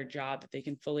another job, that they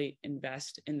can fully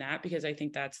invest in that, because I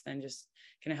think that's then just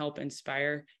going to help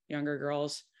inspire younger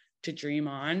girls to dream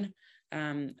on.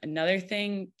 Another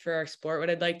thing for our sport, what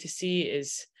I'd like to see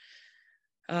is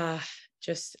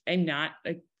just, I'm not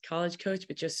a college coach,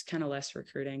 but just kind of less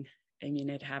recruiting. I mean,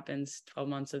 it happens 12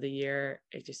 months of the year.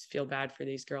 I just feel bad for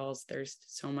these girls. There's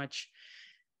so much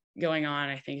going on.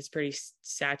 I think it's pretty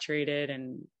saturated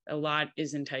and a lot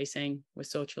is enticing with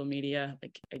social media.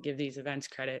 Like I give these events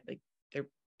credit. Like they're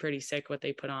pretty sick what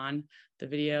they put on, the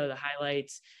video, the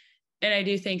highlights. And I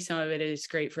do think some of it is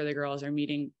great for the girls are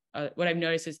meeting. What I've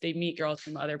noticed is they meet girls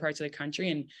from other parts of the country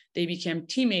and they become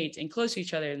teammates and close to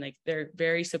each other. And like, they're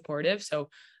very supportive. So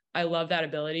I love that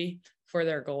ability for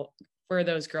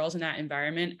those girls in that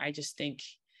environment. I just think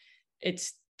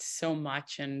it's so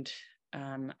much. And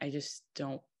I just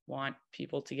don't want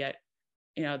people to get,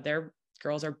 their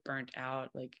girls are burnt out.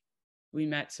 Like we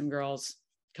met some girls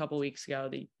a couple weeks ago,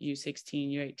 the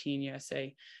U16, U18,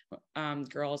 USA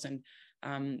girls. And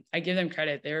I give them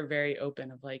credit. They were very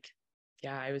open of like,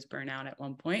 yeah, I was burnt out at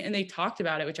one point. And they talked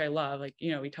about it, which I love. Like,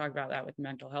 you know, we talk about that with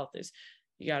mental health is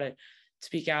you got to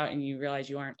speak out and you realize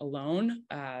you aren't alone.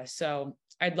 So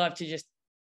I'd love to just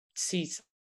see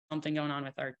something going on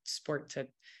with our sport to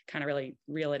kind of really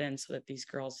reel it in so that these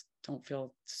girls don't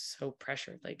feel so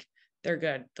pressured. Like they're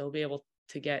good. They'll be able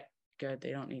to get good.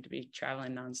 They don't need to be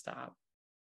traveling nonstop.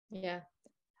 Yeah,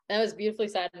 that was beautifully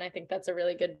said. And I think that's a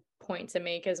really good point to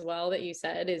make as well that you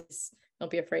said is don't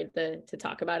be afraid to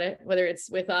talk about it, whether it's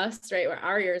with us, right? Where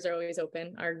our ears are always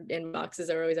open, our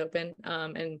inboxes are always open.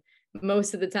 And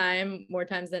most of the time, more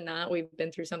times than not, we've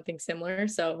been through something similar.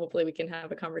 So hopefully we can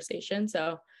have a conversation.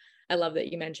 So I love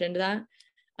that you mentioned that.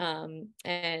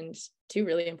 And two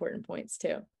really important points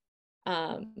too.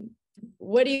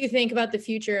 What do you think about the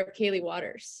future of Kaylee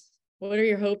Waters? What are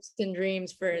your hopes and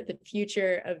dreams for the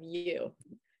future of you?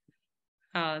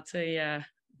 Oh, it's a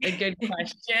good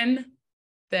question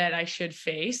that I should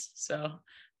face. So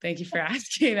thank you for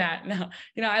asking that. No,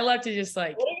 you know, I love to just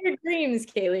like. What are your dreams,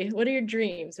 Kaylee? What are your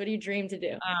dreams? What do you dream to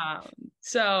do?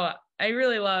 So I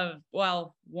really love,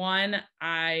 well, one,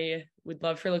 I would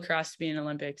love for lacrosse to be in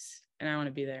Olympics and I want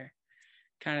to be there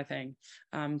kind of thing.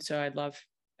 So I'd love,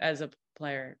 as a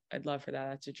player, I'd love for that.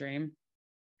 That's a dream.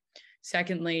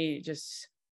 Secondly, just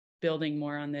building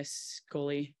more on this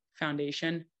goalie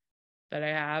foundation that I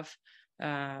have.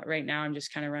 Right now, I'm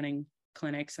just kind of running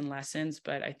clinics and lessons,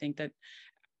 but I think that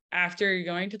after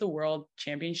going to the World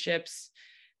Championships,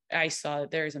 I saw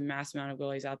that there's a mass amount of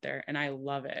goalies out there and I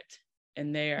love it.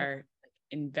 And they are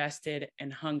invested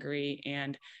and hungry.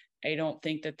 And I don't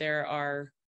think that there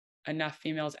are enough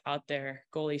females out there,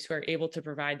 goalies, who are able to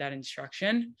provide that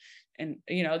instruction. And,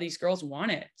 you know, these girls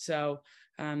want it. So,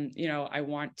 you know, I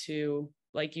want to,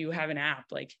 like, you have an app,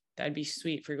 like that'd be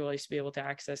sweet for goalies to be able to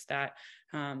access that,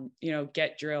 you know,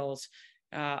 get drills.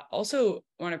 Also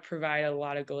want to provide a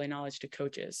lot of goalie knowledge to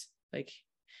coaches. Like,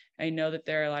 I know that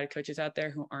there are a lot of coaches out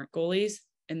there who aren't goalies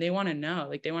and they want to know,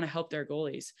 like they want to help their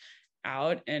goalies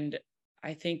out. And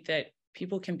I think that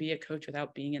people can be a coach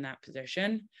without being in that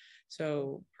position.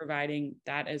 So providing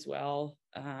that as well.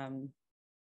 Trying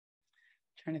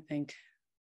to think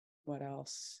what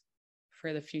else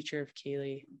for the future of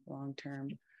Kaylee long-term.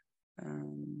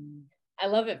 I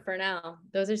love it for now.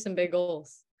 Those are some big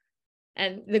goals.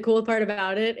 And the cool part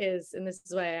about it is, and this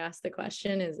is why I asked the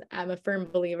question, is I'm a firm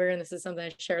believer, and this is something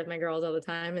I share with my girls all the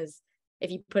time, is if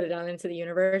you put it out into the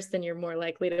universe, then you're more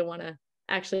likely to want to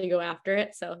actually go after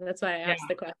it. So that's why I asked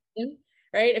the question,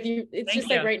 right? If you, it's just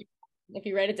like, right, if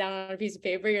you write it down on a piece of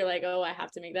paper, you're like, oh, I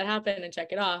have to make that happen and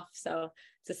check it off. So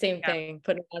it's the same thing,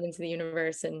 put it out into the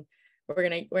universe, and we're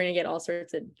gonna get all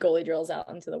sorts of goalie drills out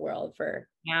into the world for.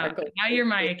 Now you're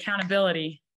my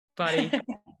accountability buddy.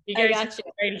 You guys got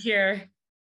you right here.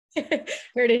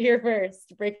 Heard it here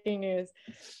first. Breaking news.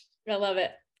 I love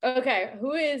it. Okay,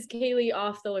 who is Kaylee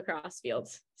off the lacrosse field?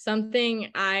 Something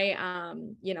I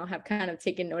you know, have kind of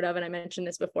taken note of, and I mentioned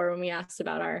this before when we asked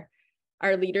about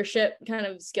our leadership kind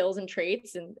of skills and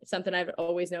traits, and something I've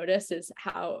always noticed is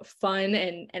how fun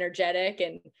and energetic,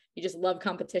 and you just love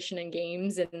competition and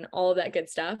games and all of that good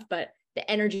stuff, but the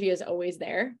energy is always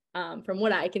there, from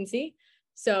what I can see.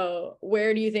 So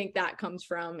where do you think that comes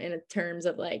from in terms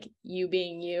of like you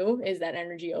being you? Is that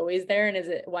energy always there?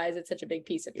 And why is it such a big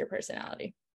piece of your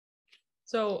personality?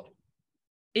 So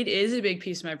it is a big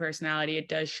piece of my personality. It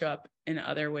does show up in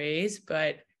other ways,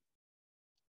 but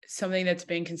something that's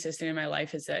been consistent in my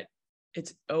life is that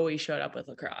it's always showed up with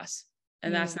lacrosse.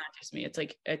 And that's not just me. It's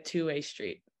like a two-way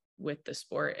street with the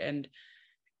sport. And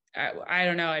I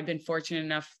don't know, I've been fortunate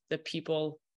enough, the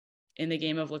people in the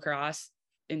game of lacrosse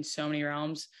in so many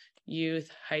realms, youth,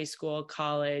 high school,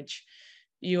 college,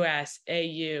 US,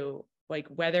 AU, like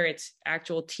whether it's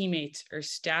actual teammates or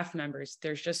staff members,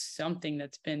 there's just something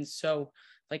that's been so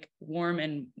like warm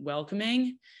and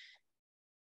welcoming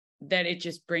that it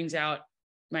just brings out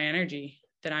my energy,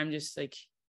 that I'm just like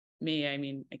me. I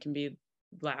mean, I can be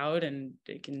loud and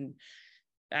it can,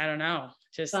 I don't know,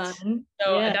 just fun.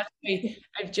 So that's why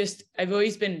I've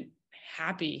always been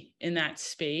happy in that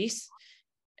space.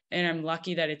 And I'm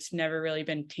lucky that it's never really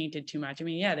been tainted too much. I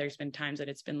mean, yeah, there's been times that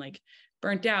it's been like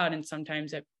burnt out, and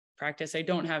sometimes at practice, I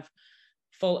don't have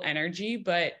full energy,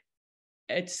 but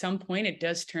at some point it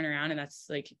does turn around, and that's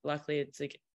like, luckily it's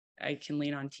like, I can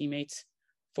lean on teammates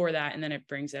for that, and then it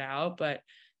brings it out. But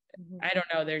I don't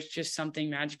know, there's just something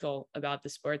magical about the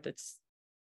sport that's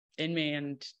in me.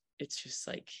 And it's just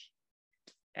like,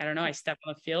 I don't know, I step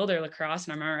on the field or lacrosse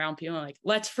and I'm around people like,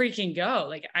 let's freaking go.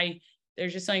 Like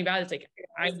there's just something about it. It's like,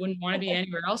 I wouldn't want to be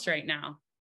anywhere else right now.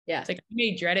 Yeah. It's like, I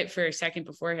may dread it for a second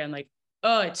beforehand. Like,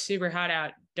 oh, it's super hot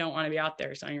out. Don't want to be out there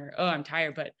or something. Or, oh, I'm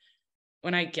tired. But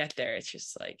when I get there, it's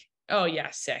just like, oh yeah,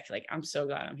 sick. Like, I'm so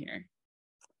glad I'm here.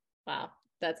 Wow.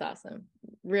 That's awesome.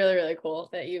 Really, really cool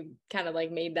that you kind of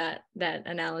like made that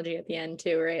analogy at the end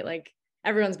too, right? Like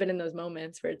everyone's been in those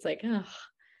moments where it's like, oh,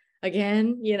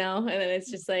 again, you know, and then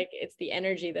it's just like, it's the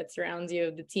energy that surrounds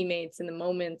you, the teammates and the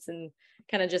moments, and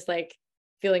kind of just like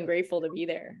feeling grateful to be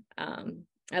there.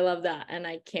 I love that. And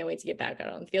I can't wait to get back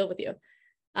out on the field with you.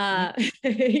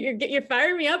 You're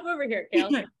firing me up over here, Kale.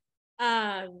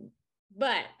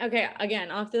 But okay,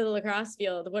 again, off to the lacrosse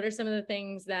field, what are some of the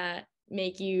things that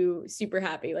make you super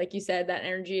happy? Like you said, that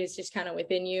energy is just kind of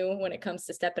within you when it comes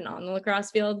to stepping on the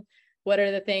lacrosse field. What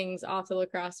are the things off the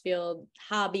lacrosse field,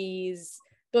 hobbies,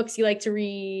 books you like to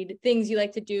read, things you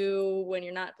like to do when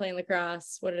you're not playing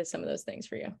lacrosse? What are some of those things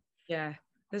for you? Yeah,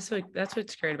 that's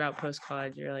what's great about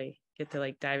post-college. You really get to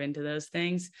like dive into those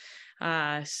things.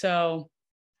 So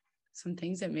some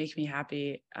things that make me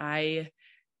happy. I've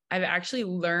actually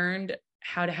learned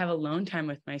how to have alone time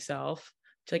with myself.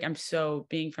 Like, I'm so,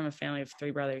 being from a family of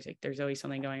 3 brothers, like there's always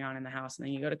something going on in the house, and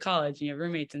then you go to college and you have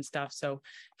roommates and stuff. So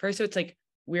first, so it's like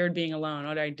weird being alone.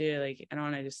 What do I do? Like, I don't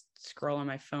want to just scroll on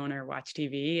my phone or watch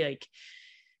TV. Like,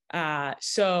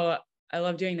 so I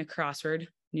love doing the crossword,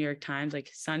 New York Times, like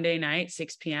Sunday night,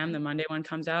 6 p.m. The Monday one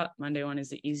comes out. Monday one is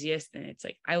the easiest. And it's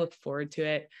like, I look forward to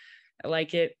it. I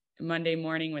like it. Monday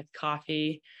morning with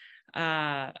coffee.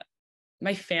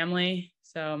 My family.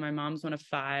 So my mom's one of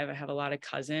 5. I have a lot of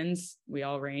cousins. We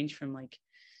all range from like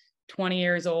 20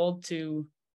 years old to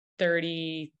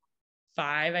 35,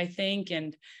 I think.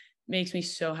 And makes me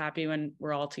so happy when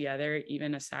we're all together,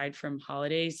 even aside from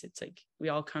holidays. It's like we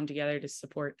all come together to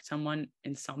support someone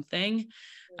in something.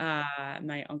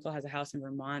 My uncle has a house in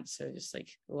Vermont, so just like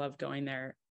love going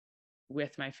there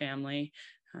with my family.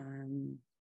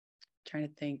 Trying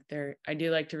to think there. I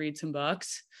do like to read some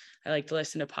books. I like to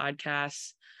listen to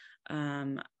podcasts.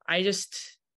 I'm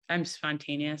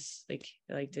spontaneous. Like,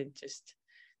 I like to just,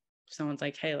 if someone's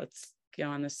like, hey, let's go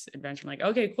on this adventure, I'm like,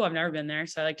 okay, cool. I've never been there.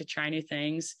 So I like to try new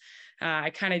things. I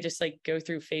kind of just like go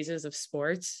through phases of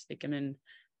sports. Like, I'm in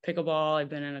pickleball. I've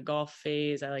been in a golf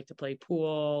phase. I like to play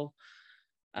pool.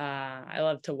 I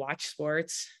love to watch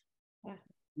sports. Yeah.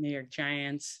 New York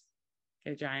Giants.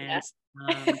 Go Giants.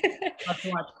 Yeah. Love to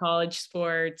watch college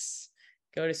sports,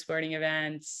 go to sporting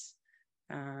events.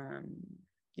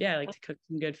 Yeah, I like to cook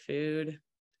some good food.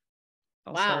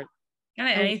 Wow.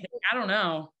 Kind of anything. I don't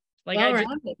know. Like, I just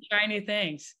try new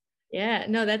things. Yeah,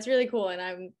 no, that's really cool. And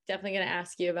I'm definitely going to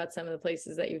ask you about some of the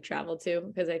places that you've traveled to,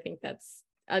 because I think that's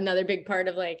another big part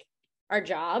of like our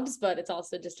jobs, but it's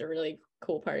also just a really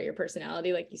cool part of your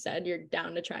personality. Like you said, you're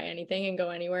down to try anything and go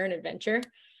anywhere and adventure.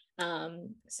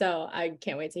 So I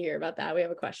can't wait to hear about that. We have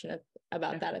a question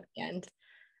about that at the end.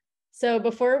 So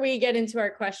before we get into our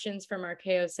questions from our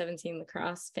KO17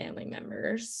 lacrosse family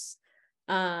members,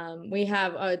 we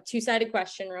have a 2-sided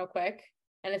question real quick,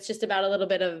 and it's just about a little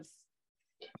bit of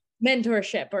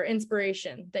mentorship or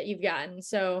inspiration that you've gotten.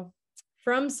 So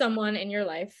from someone in your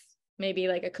life, maybe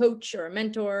like a coach or a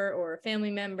mentor or a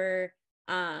family member,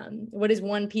 what is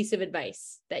one piece of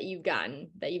advice that you've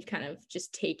gotten that you've kind of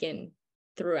just taken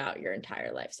throughout your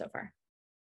entire life so far?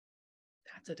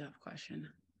 That's a tough question.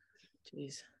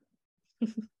 Jeez.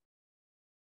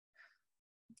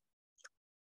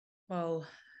 Well,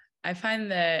 I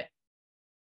find that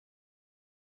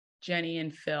Jenny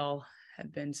and Phil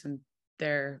have been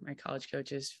they're my college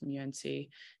coaches from UNC.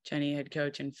 Jenny, head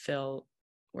coach, and Phil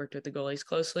worked with the goalies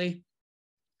closely.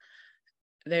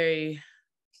 They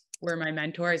were my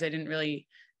mentors.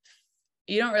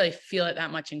 You don't really feel it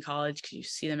that much in college because you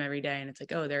see them every day and it's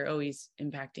like, oh, they're always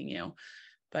impacting you.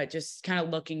 But just kind of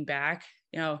looking back,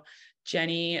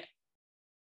 Jenny,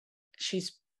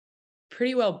 she's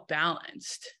pretty well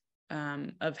balanced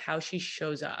of how she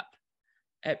shows up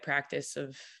at practice,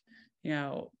 of,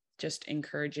 just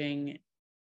encouraging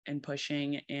and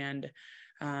pushing. And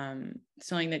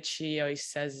something that she always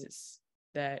says is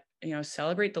that,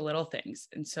 celebrate the little things.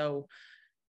 And so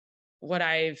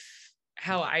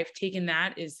how I've taken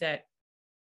that is that,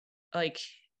 like,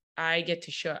 I got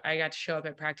to show up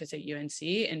at practice at UNC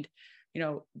and,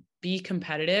 be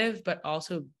competitive, but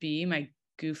also be my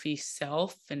goofy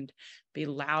self and be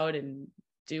loud and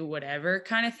do whatever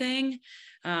kind of thing.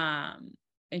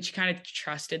 And she kind of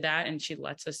trusted that, and she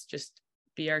lets us just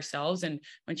be ourselves. And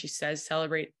when she says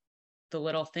celebrate the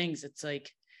little things, it's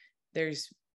like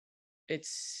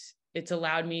it's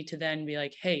allowed me to then be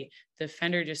like, hey, the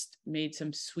defender just made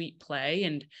some sweet play.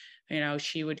 And,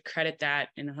 she would credit that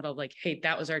in a huddle, like, hey,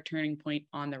 that was our turning point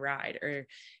on the ride, or,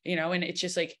 and it's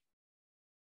just like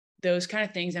those kind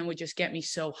of things then would just get me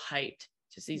so hyped,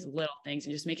 just these little things,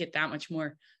 and just make it that much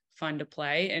more fun to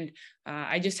play. And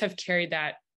I just have carried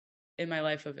that in my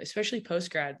life, of especially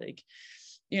post-grad, like,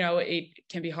 it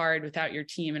can be hard without your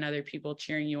team and other people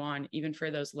cheering you on, even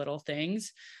for those little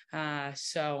things.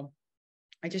 So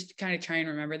I just kind of try and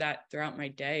remember that throughout my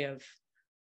day of,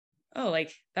 oh,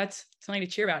 like, that's something to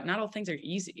cheer about. Not all things are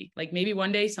easy. Like, maybe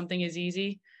one day something is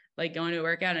easy, like going to a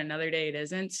workout, and another day it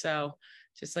isn't. So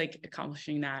just like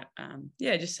accomplishing that.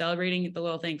 Just celebrating the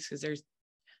little things, because there's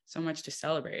so much to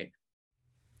celebrate.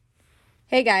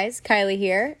 Hey guys, Kylie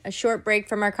here. A short break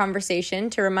from our conversation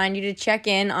to remind you to check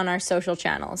in on our social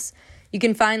channels. You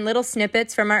can find little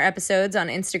snippets from our episodes on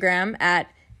Instagram at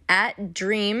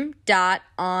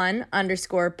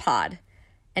dream.on_pod.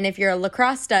 And if you're a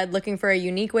lacrosse stud looking for a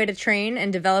unique way to train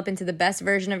and develop into the best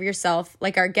version of yourself,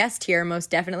 like our guest here most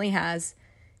definitely has,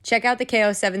 check out the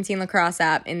KO17 Lacrosse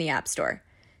app in the App Store.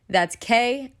 That's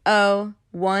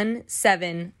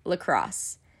KO17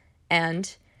 Lacrosse.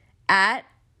 And at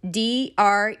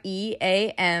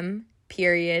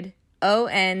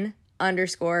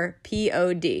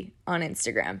DREAM_ON_POD on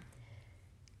Instagram.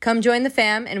 Come join the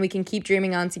fam and we can keep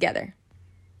dreaming on together.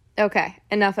 Okay,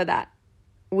 enough of that.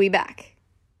 We back.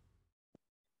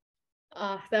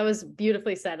 That was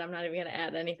beautifully said. I'm not even going to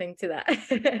add anything to that.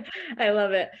 I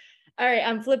love it. All right,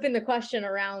 I'm flipping the question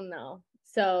around though.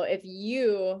 So if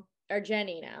you are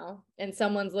Jenny now and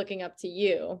someone's looking up to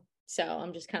you, so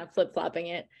I'm just kind of flip-flopping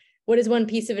it, what is one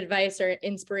piece of advice or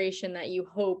inspiration that you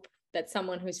hope that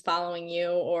someone who's following you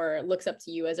or looks up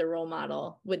to you as a role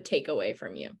model would take away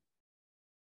from you?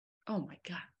 Oh my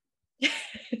God.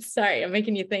 Sorry, I'm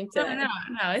making you think today.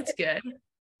 No, it's good.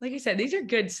 Like I said, these are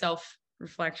good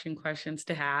self-reflection questions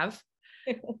to have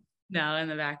now in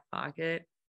the back pocket.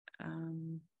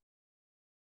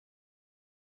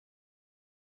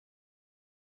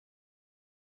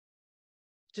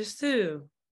 Just to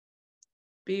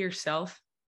be yourself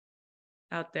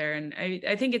out there. And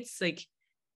I think it's like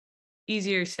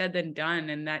easier said than done.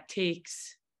 And that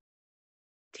takes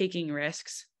taking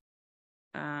risks.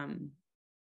 And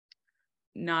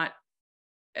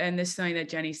this is something that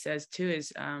Jenny says too,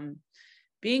 is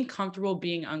being comfortable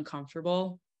being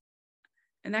uncomfortable.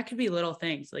 And that could be little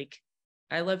things. Like,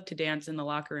 I love to dance in the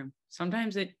locker room.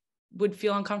 Sometimes it would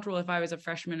feel uncomfortable if I was a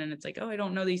freshman and it's like, oh, I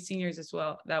don't know these seniors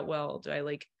that well. Do I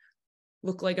like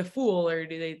look like a fool, or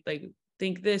do they like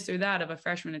think this or that of a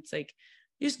freshman? It's like,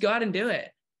 you just go out and do it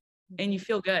and you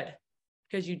feel good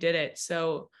because you did it.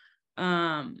 So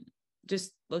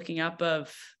just looking up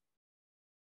of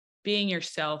being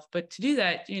yourself, but to do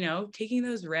that, taking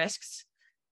those risks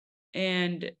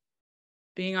and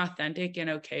being authentic and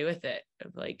okay with it,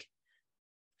 of like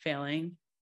failing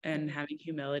and having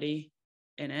humility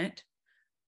in it.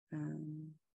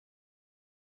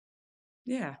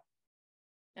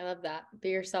 I love that. Be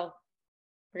yourself.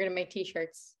 We're going to make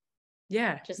t-shirts.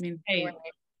 Yeah. Hey,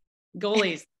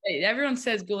 goalies, everyone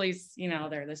says goalies,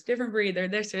 they're this different breed, they're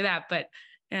this or that, but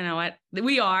you know what,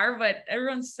 we are, but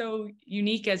everyone's so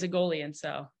unique as a goalie. And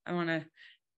so I want to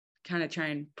kind of try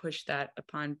and push that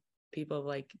upon people,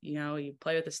 like, you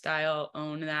play with a style,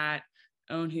 own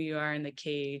who you are in the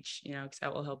cage, because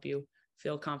that will help you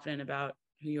feel confident about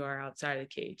who you are outside of the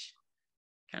cage,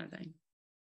 kind of thing.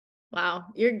 Wow,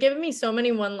 you're giving me so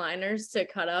many one-liners to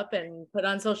cut up and put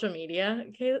on social media.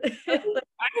 Okay. I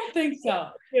don't think so.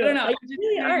 I don't know. You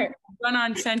really are run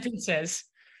on sentences.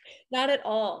 Not at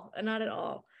all. Not at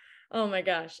all. Oh my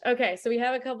gosh. Okay, so we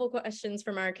have a couple questions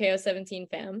from our KO17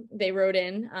 fam. They wrote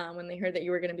in when they heard that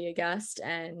you were going to be a guest,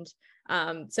 and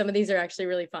some of these are actually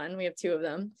really fun. We have two of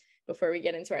them before we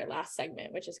get into our last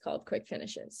segment, which is called Quick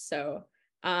Finishes. So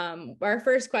our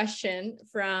first question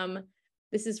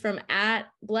this is from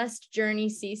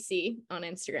 @BlessedJourneyCC on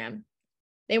Instagram.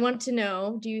 They want to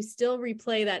know, do you still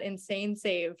replay that insane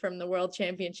save from the World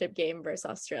Championship game versus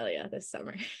Australia this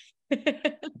summer?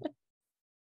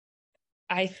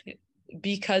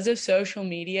 Because of social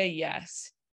media,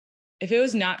 yes. If it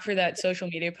was not for that social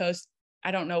media post,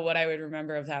 I don't know what I would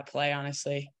remember of that play,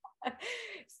 honestly.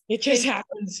 It just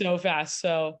happened so fast.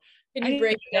 So can you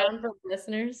break it down for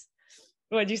listeners?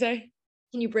 What'd you say?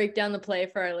 Can you break down the play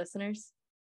for our listeners?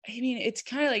 It's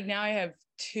kind of like, now I have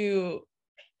two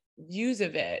views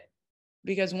of it,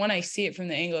 because one, I see it from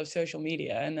the angle of social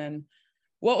media, and then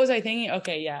what was I thinking?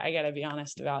 Okay, yeah, I gotta be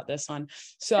honest about this one.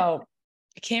 So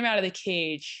I came out of the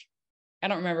cage. I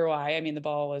don't remember why. The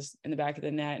ball was in the back of the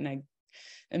net, and I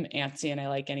am antsy and I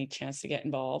like any chance to get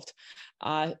involved.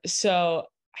 So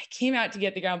I came out to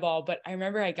get the ground ball, but I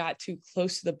remember I got too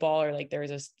close to the ball, or like there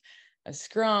was a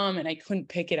scrum and I couldn't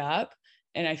pick it up.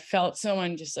 And I felt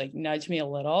someone just like nudge me a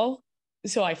little.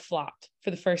 So I flopped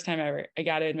for the first time ever. I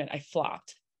got to admit, I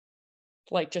flopped.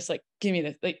 Like, just like, give me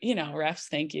the, like, refs,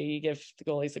 thank you. You give the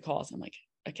goalies the calls. I'm like,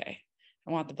 okay,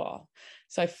 I want the ball.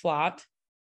 So I flopped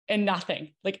and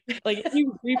nothing. Like if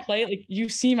you replay it, like you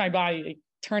see my body like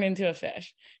turn into a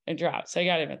fish and drop. So I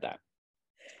got to admit that.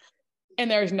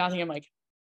 And there was nothing. I'm like,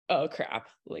 oh crap.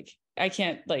 Like, I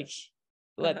can't like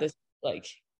let this, like,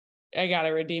 I got to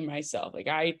redeem myself. Like,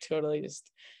 I totally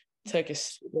just took a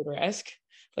stupid risk.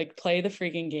 Like, play the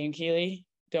freaking game, Keely.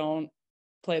 Don't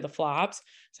play the flops.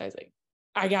 So I was like,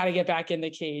 I got to get back in the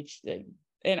cage.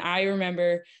 And I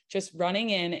remember just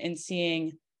running in and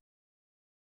seeing,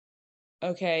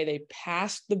 okay, they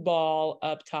passed the ball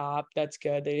up top. That's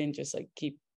good. They didn't just like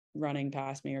keep running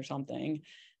past me or something.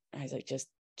 I was like, just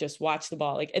watch the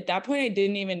ball. Like, at that point, I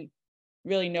didn't even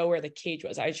really know where the cage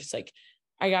was. I was just like,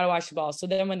 I got to watch the ball. So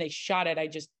then when they shot it, I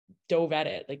just dove at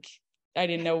it. Like, I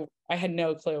didn't know, I had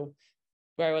no clue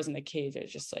where I was in the cage. I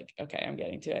was just like, okay, I'm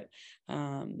getting to it.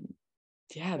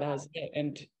 Yeah, that was it.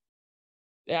 And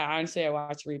yeah, honestly, I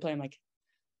watched the replay. I'm like,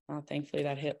 oh, thankfully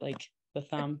that hit like the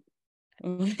thumb.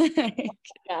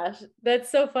 Gosh, that's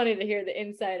so funny to hear the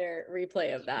insider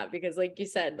replay of that, because like you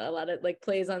said, a lot of like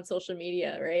plays on social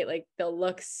media, right? Like they'll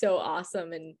look so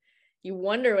awesome and you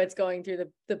wonder what's going through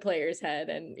the player's head,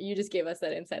 and you just gave us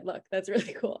that inside look. That's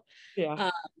really cool. Yeah.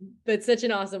 But such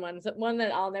an awesome one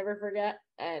that I'll never forget.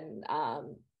 And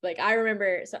like I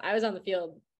remember, so I was on the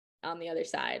field on the other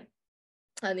side,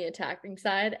 on the attacking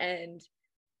side, and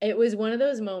it was one of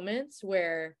those moments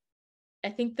where I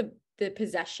think the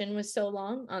possession was so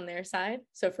long on their side.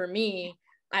 So for me,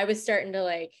 I was starting to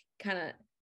like kind of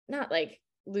not like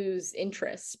lose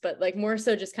interest, but like more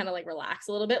so just kind of like relax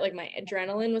a little bit. Like my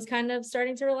adrenaline was kind of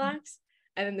starting to relax.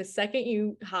 And then the second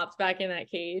you hopped back in that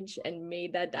cage and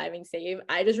made that diving save,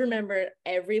 I just remember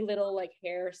every little like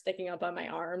hair sticking up on my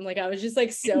arm. Like I was just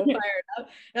like so fired up.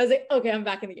 And I was like, okay, I'm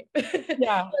back in the game.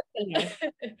 Yeah.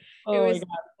 Oh my God.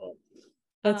 Cool.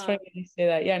 That's funny you say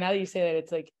that. Yeah, now that you say that,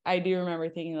 it's like I do remember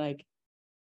thinking like,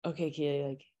 okay, Keely,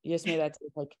 like you just made that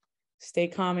safe, like stay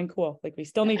calm and cool. Like we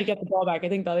still need to get the ball back. I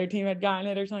think the other team had gotten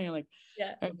it or something. I'm like,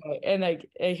 yeah. Okay. And like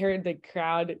I heard the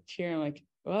crowd cheering, like,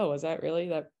 whoa, was that really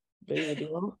that big of a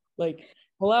deal? Like,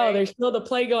 hello, right. There's still the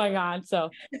play going on.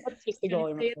 So that's just the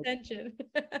goalie. Pay attention.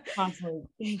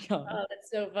 Constantly. Oh,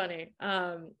 that's so funny.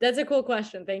 That's a cool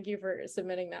question. Thank you for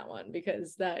submitting that one,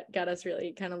 because that got us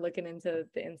really kind of looking into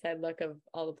the inside look of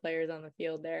all the players on the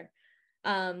field there.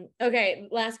 Okay,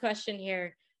 last question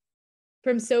here.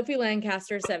 From Sophie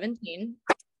Lancaster 17,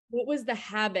 what was the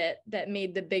habit that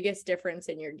made the biggest difference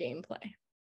in your gameplay?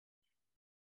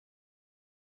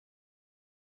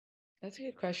 That's a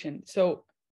good question. So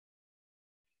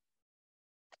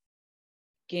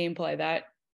gameplay, that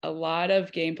a lot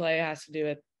of gameplay has to do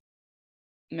with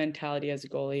mentality as a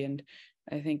goalie. And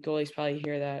I think goalies probably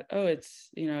hear that, oh, it's,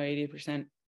 80%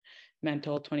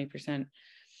 mental, 20%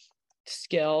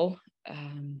 skill.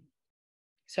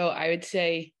 So I would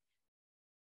say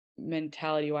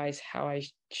mentality wise, how I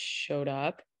showed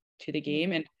up to the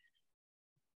game. And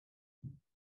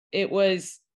it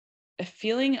was a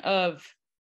feeling of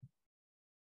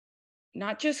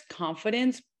not just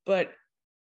confidence, but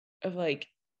of like,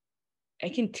 I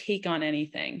can take on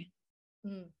anything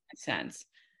in a sense.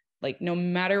 Like, no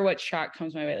matter what shot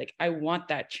comes my way, like, I want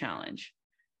that challenge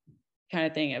kind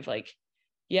of thing of like,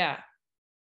 yeah,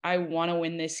 I want to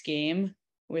win this game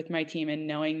with my team, and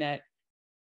knowing that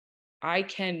I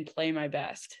can play my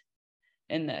best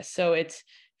in this. So it's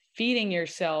feeding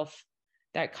yourself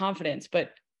that confidence.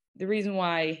 But the reason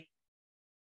why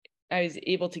I was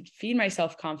able to feed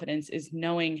myself confidence is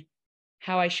knowing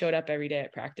how I showed up every day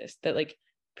at practice, that like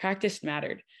practice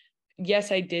mattered.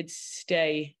 Yes, I did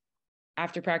stay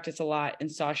after practice a lot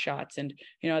and saw shots, and,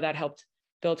 that helped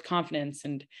build confidence.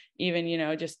 And even,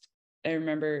 just, I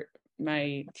remember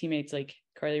my teammates like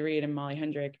Carly Reed and Molly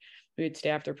Hendrick, we would stay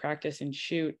after practice and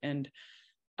shoot, and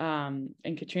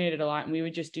Katrina did a lot, and we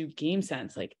would just do game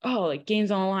sense, like, oh, like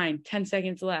game's on the line, 10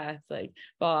 seconds left, like,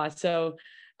 blah. So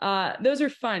those are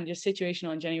fun, just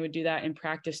situational. And Jenny would do that in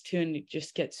practice too, and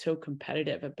just get so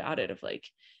competitive about it, of like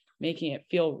making it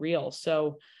feel real.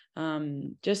 So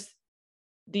just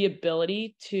the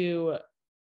ability to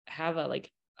have a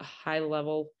high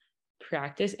level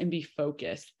practice and be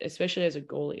focused, especially as a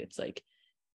goalie. It's like,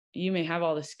 you may have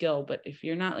all the skill, but if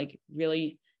you're not like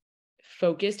really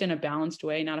focused in a balanced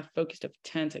way, not a focused of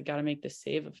tense, I got to make the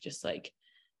save of just like,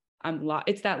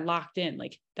 it's that locked in,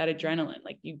 like that adrenaline,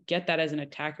 like you get that as an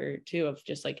attacker too, of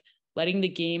just like letting the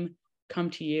game come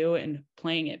to you and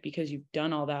playing it because you've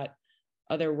done all that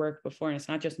other work before. And it's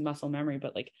not just muscle memory,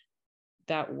 but like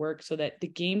that work so that the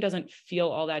game doesn't feel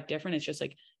all that different. It's just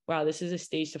like, wow, this is a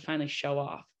stage to finally show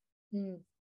off.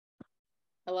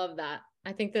 I love that.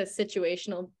 I think the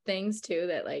situational things too,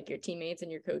 that like your teammates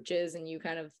and your coaches and you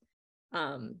kind of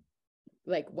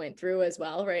like went through as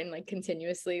well, right? And like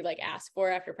continuously like ask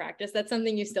for after practice. That's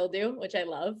something you still do, which I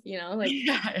love, you know, like,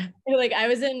 like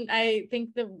I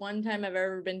think the one time I've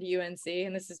ever been to UNC,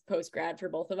 and this is post grad for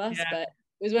both of us, but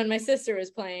it was when my sister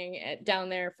was playing down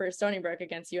there for Stony Brook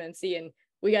against UNC, and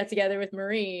we got together with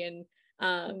Marie and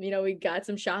you know, we got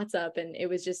some shots up, and it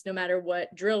was just no matter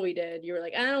what drill we did, you were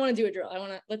like, I don't want to do a drill.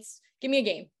 Let's give me a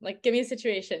game, like give me a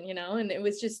situation, you know, and it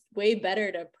was just way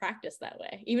better to practice that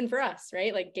way, even for us,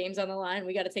 right? Like games on the line,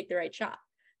 we got to take the right shot.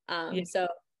 So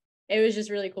it was just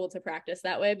really cool to practice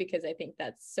that way, because I think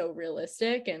that's so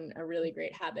realistic and a really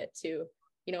great habit to,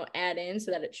 you know, add in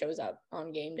so that it shows up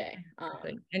on game day.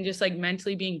 And just like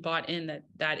mentally being bought in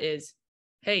that is,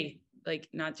 hey, like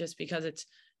not just because it's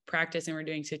practice and we're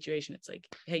doing situation, it's like,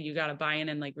 hey, you got to buy in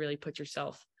and like really put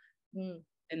yourself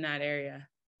in that area.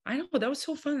 I know, that was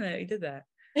so fun that I did that.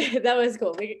 That was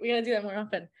cool. We gotta do that more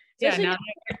often. Especially now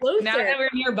that we're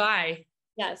nearby.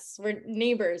 Yes, we're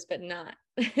neighbors, but not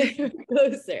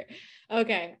closer.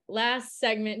 Okay, last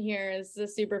segment here is a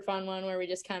super fun one where we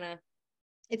just kind of,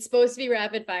 it's supposed to be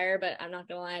rapid fire, but I'm not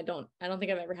gonna lie, I don't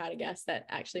think I've ever had a guest that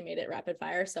actually made it rapid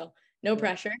fire, so no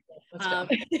pressure.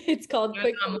 It's called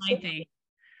quick finishes.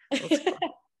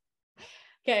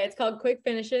 Okay, it's called quick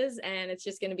finishes, and it's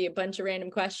just going to be a bunch of random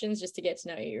questions just to get to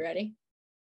know you. You ready?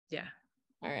 Yeah.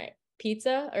 All right.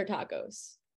 Pizza or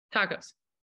tacos? Tacos.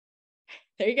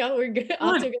 There you go. We're good.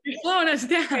 You're slowing us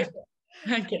down.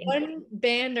 Okay. One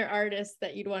band or artist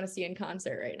that you'd want to see in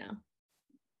concert right now?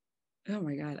 Oh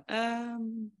my God.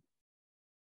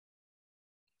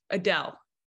 Adele.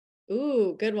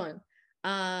 Ooh, good one.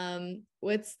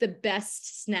 What's the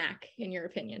best snack in your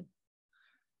opinion?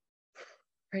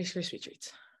 Rice Krispie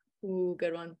treats. Ooh,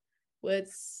 good one.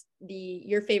 What's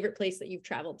your favorite place that you've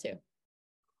traveled to?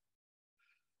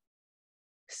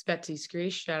 Spetzi's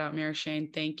Greece. Shout out Mary Shane.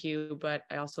 Thank you. But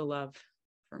I also love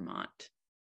Vermont.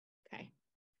 Okay.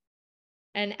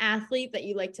 An athlete that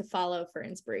you like to follow for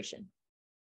inspiration?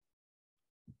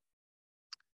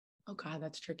 Oh God,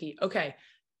 that's tricky. Okay.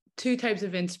 2 types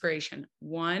of inspiration.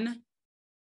 One,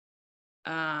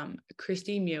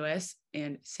 Christy Mewis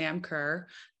and Sam Kerr.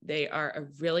 They are a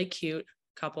really cute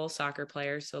couple soccer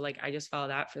players. So like, I just follow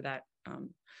that for that,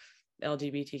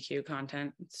 LGBTQ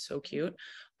content. It's so cute.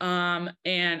 And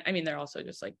I mean, they're also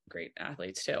just like great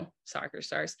athletes too, soccer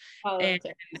stars. And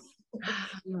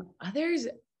others,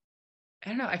 I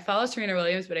don't know. I follow Serena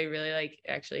Williams, but I really like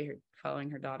actually following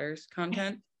her daughter's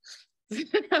content.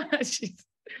 She's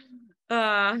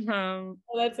oh,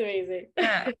 that's amazing.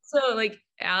 Yeah. So like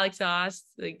Alex Ost,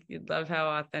 like you'd love how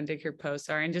authentic her posts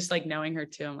are, and just like knowing her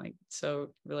too, I'm like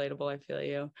so relatable. I feel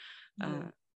you.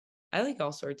 I like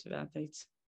all sorts of athletes.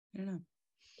 I don't know.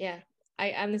 Yeah,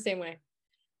 I'm the same way.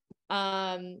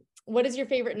 What is your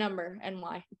favorite number and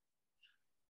why?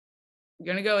 I'm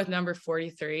gonna go with number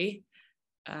 43.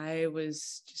 I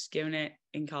was just given it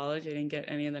in college. I didn't get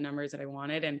any of the numbers that I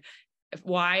wanted, and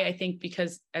why? I think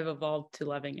because I've evolved to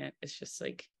loving it. It's just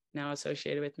like now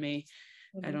associated with me.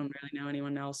 I don't really know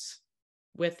anyone else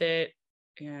with it.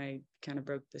 Yeah, I kind of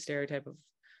broke the stereotype of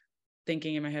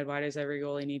thinking in my head, why does every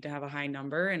goalie need to have a high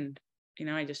number? And, you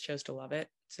know, I just chose to love it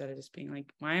instead of just being like,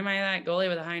 why am I that goalie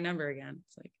with a high number again?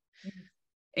 It's like,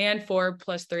 and 4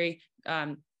 + 3,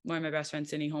 one of my best friends,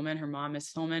 Cindy Holman, her mom,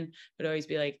 Mrs. Holman, would always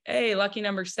be like, hey, lucky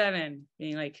number 7,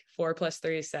 being like 4 +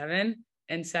 3 is 7,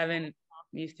 and 7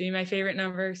 used to be my favorite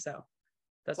number. So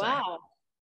that's wow. why.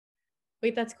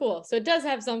 Wait, that's cool. So it does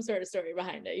have some sort of story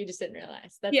behind it. You just didn't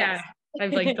realize. That's yeah. Awesome.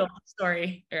 I've like built a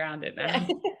story around it now.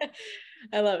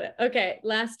 I love it. Okay.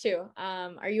 Last 2.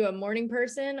 Are you a morning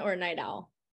person or a night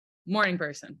owl? Morning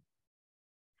person.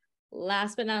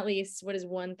 Last but not least, what is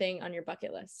one thing on your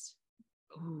bucket list?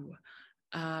 Ooh,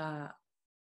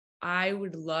 I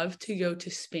would love to go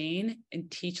to Spain and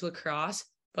teach lacrosse,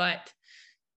 but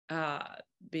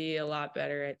be a lot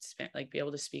better at be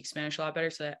able to speak Spanish a lot better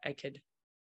so that I could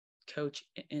coach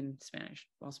in Spanish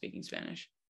while speaking Spanish.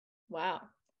 Wow.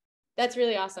 That's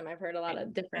really awesome. I've heard a lot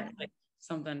of different, like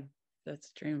something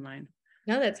that's a dream of mine.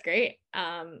 No, that's great.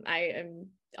 I am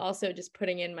also just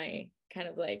putting in my kind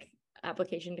of like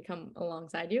application to come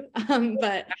alongside you.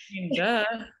 But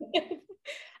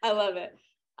I love it.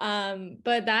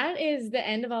 But that is the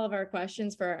end of all of our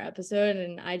questions for our episode.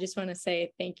 And I just want to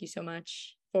say thank you so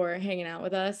much for hanging out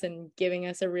with us and giving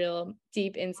us a real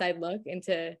deep inside look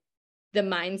into the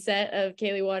mindset of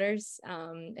Kaylee Waters.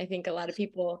 I think a lot of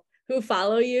people who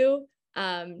follow you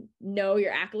know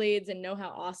your accolades and know how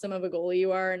awesome of a goalie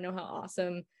you are and know how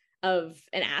awesome of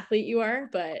an athlete you are.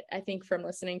 But I think from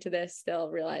listening to this, they'll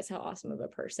realize how awesome of a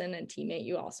person and teammate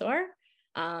you also are.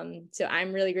 So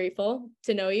I'm really grateful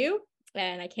to know you.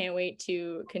 And I can't wait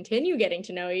to continue getting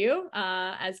to know you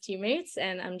as teammates.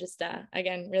 And I'm just,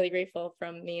 again, really grateful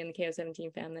from me and the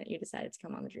KO17 fam that you decided to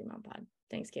come on the Dream On Pod.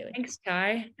 Thanks, Kaylee. Thanks,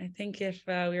 Kai. I think if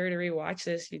we were to rewatch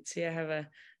this, you'd see I have a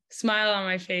smile on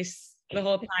my face the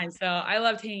whole time. So I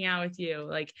loved hanging out with you.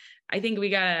 Like, I think we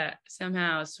got to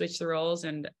somehow switch the roles.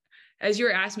 And as you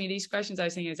were asking me these questions, I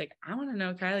was thinking, it's like, I want to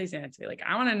know Kylie's answer. Like,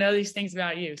 I want to know these things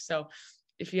about you. So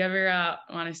if you ever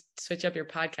want to switch up your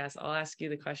podcast, I'll ask you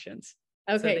the questions.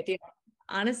 Okay. So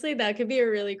honestly, that could be a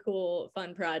really cool,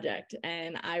 fun project.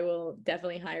 And I will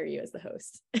definitely hire you as the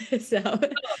host. So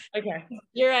okay.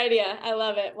 Your idea. I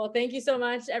love it. Well, thank you so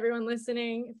much, everyone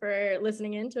listening, for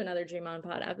listening in to another Dream On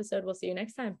Pod episode. We'll see you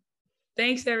next time.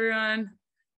 Thanks, everyone.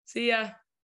 See ya.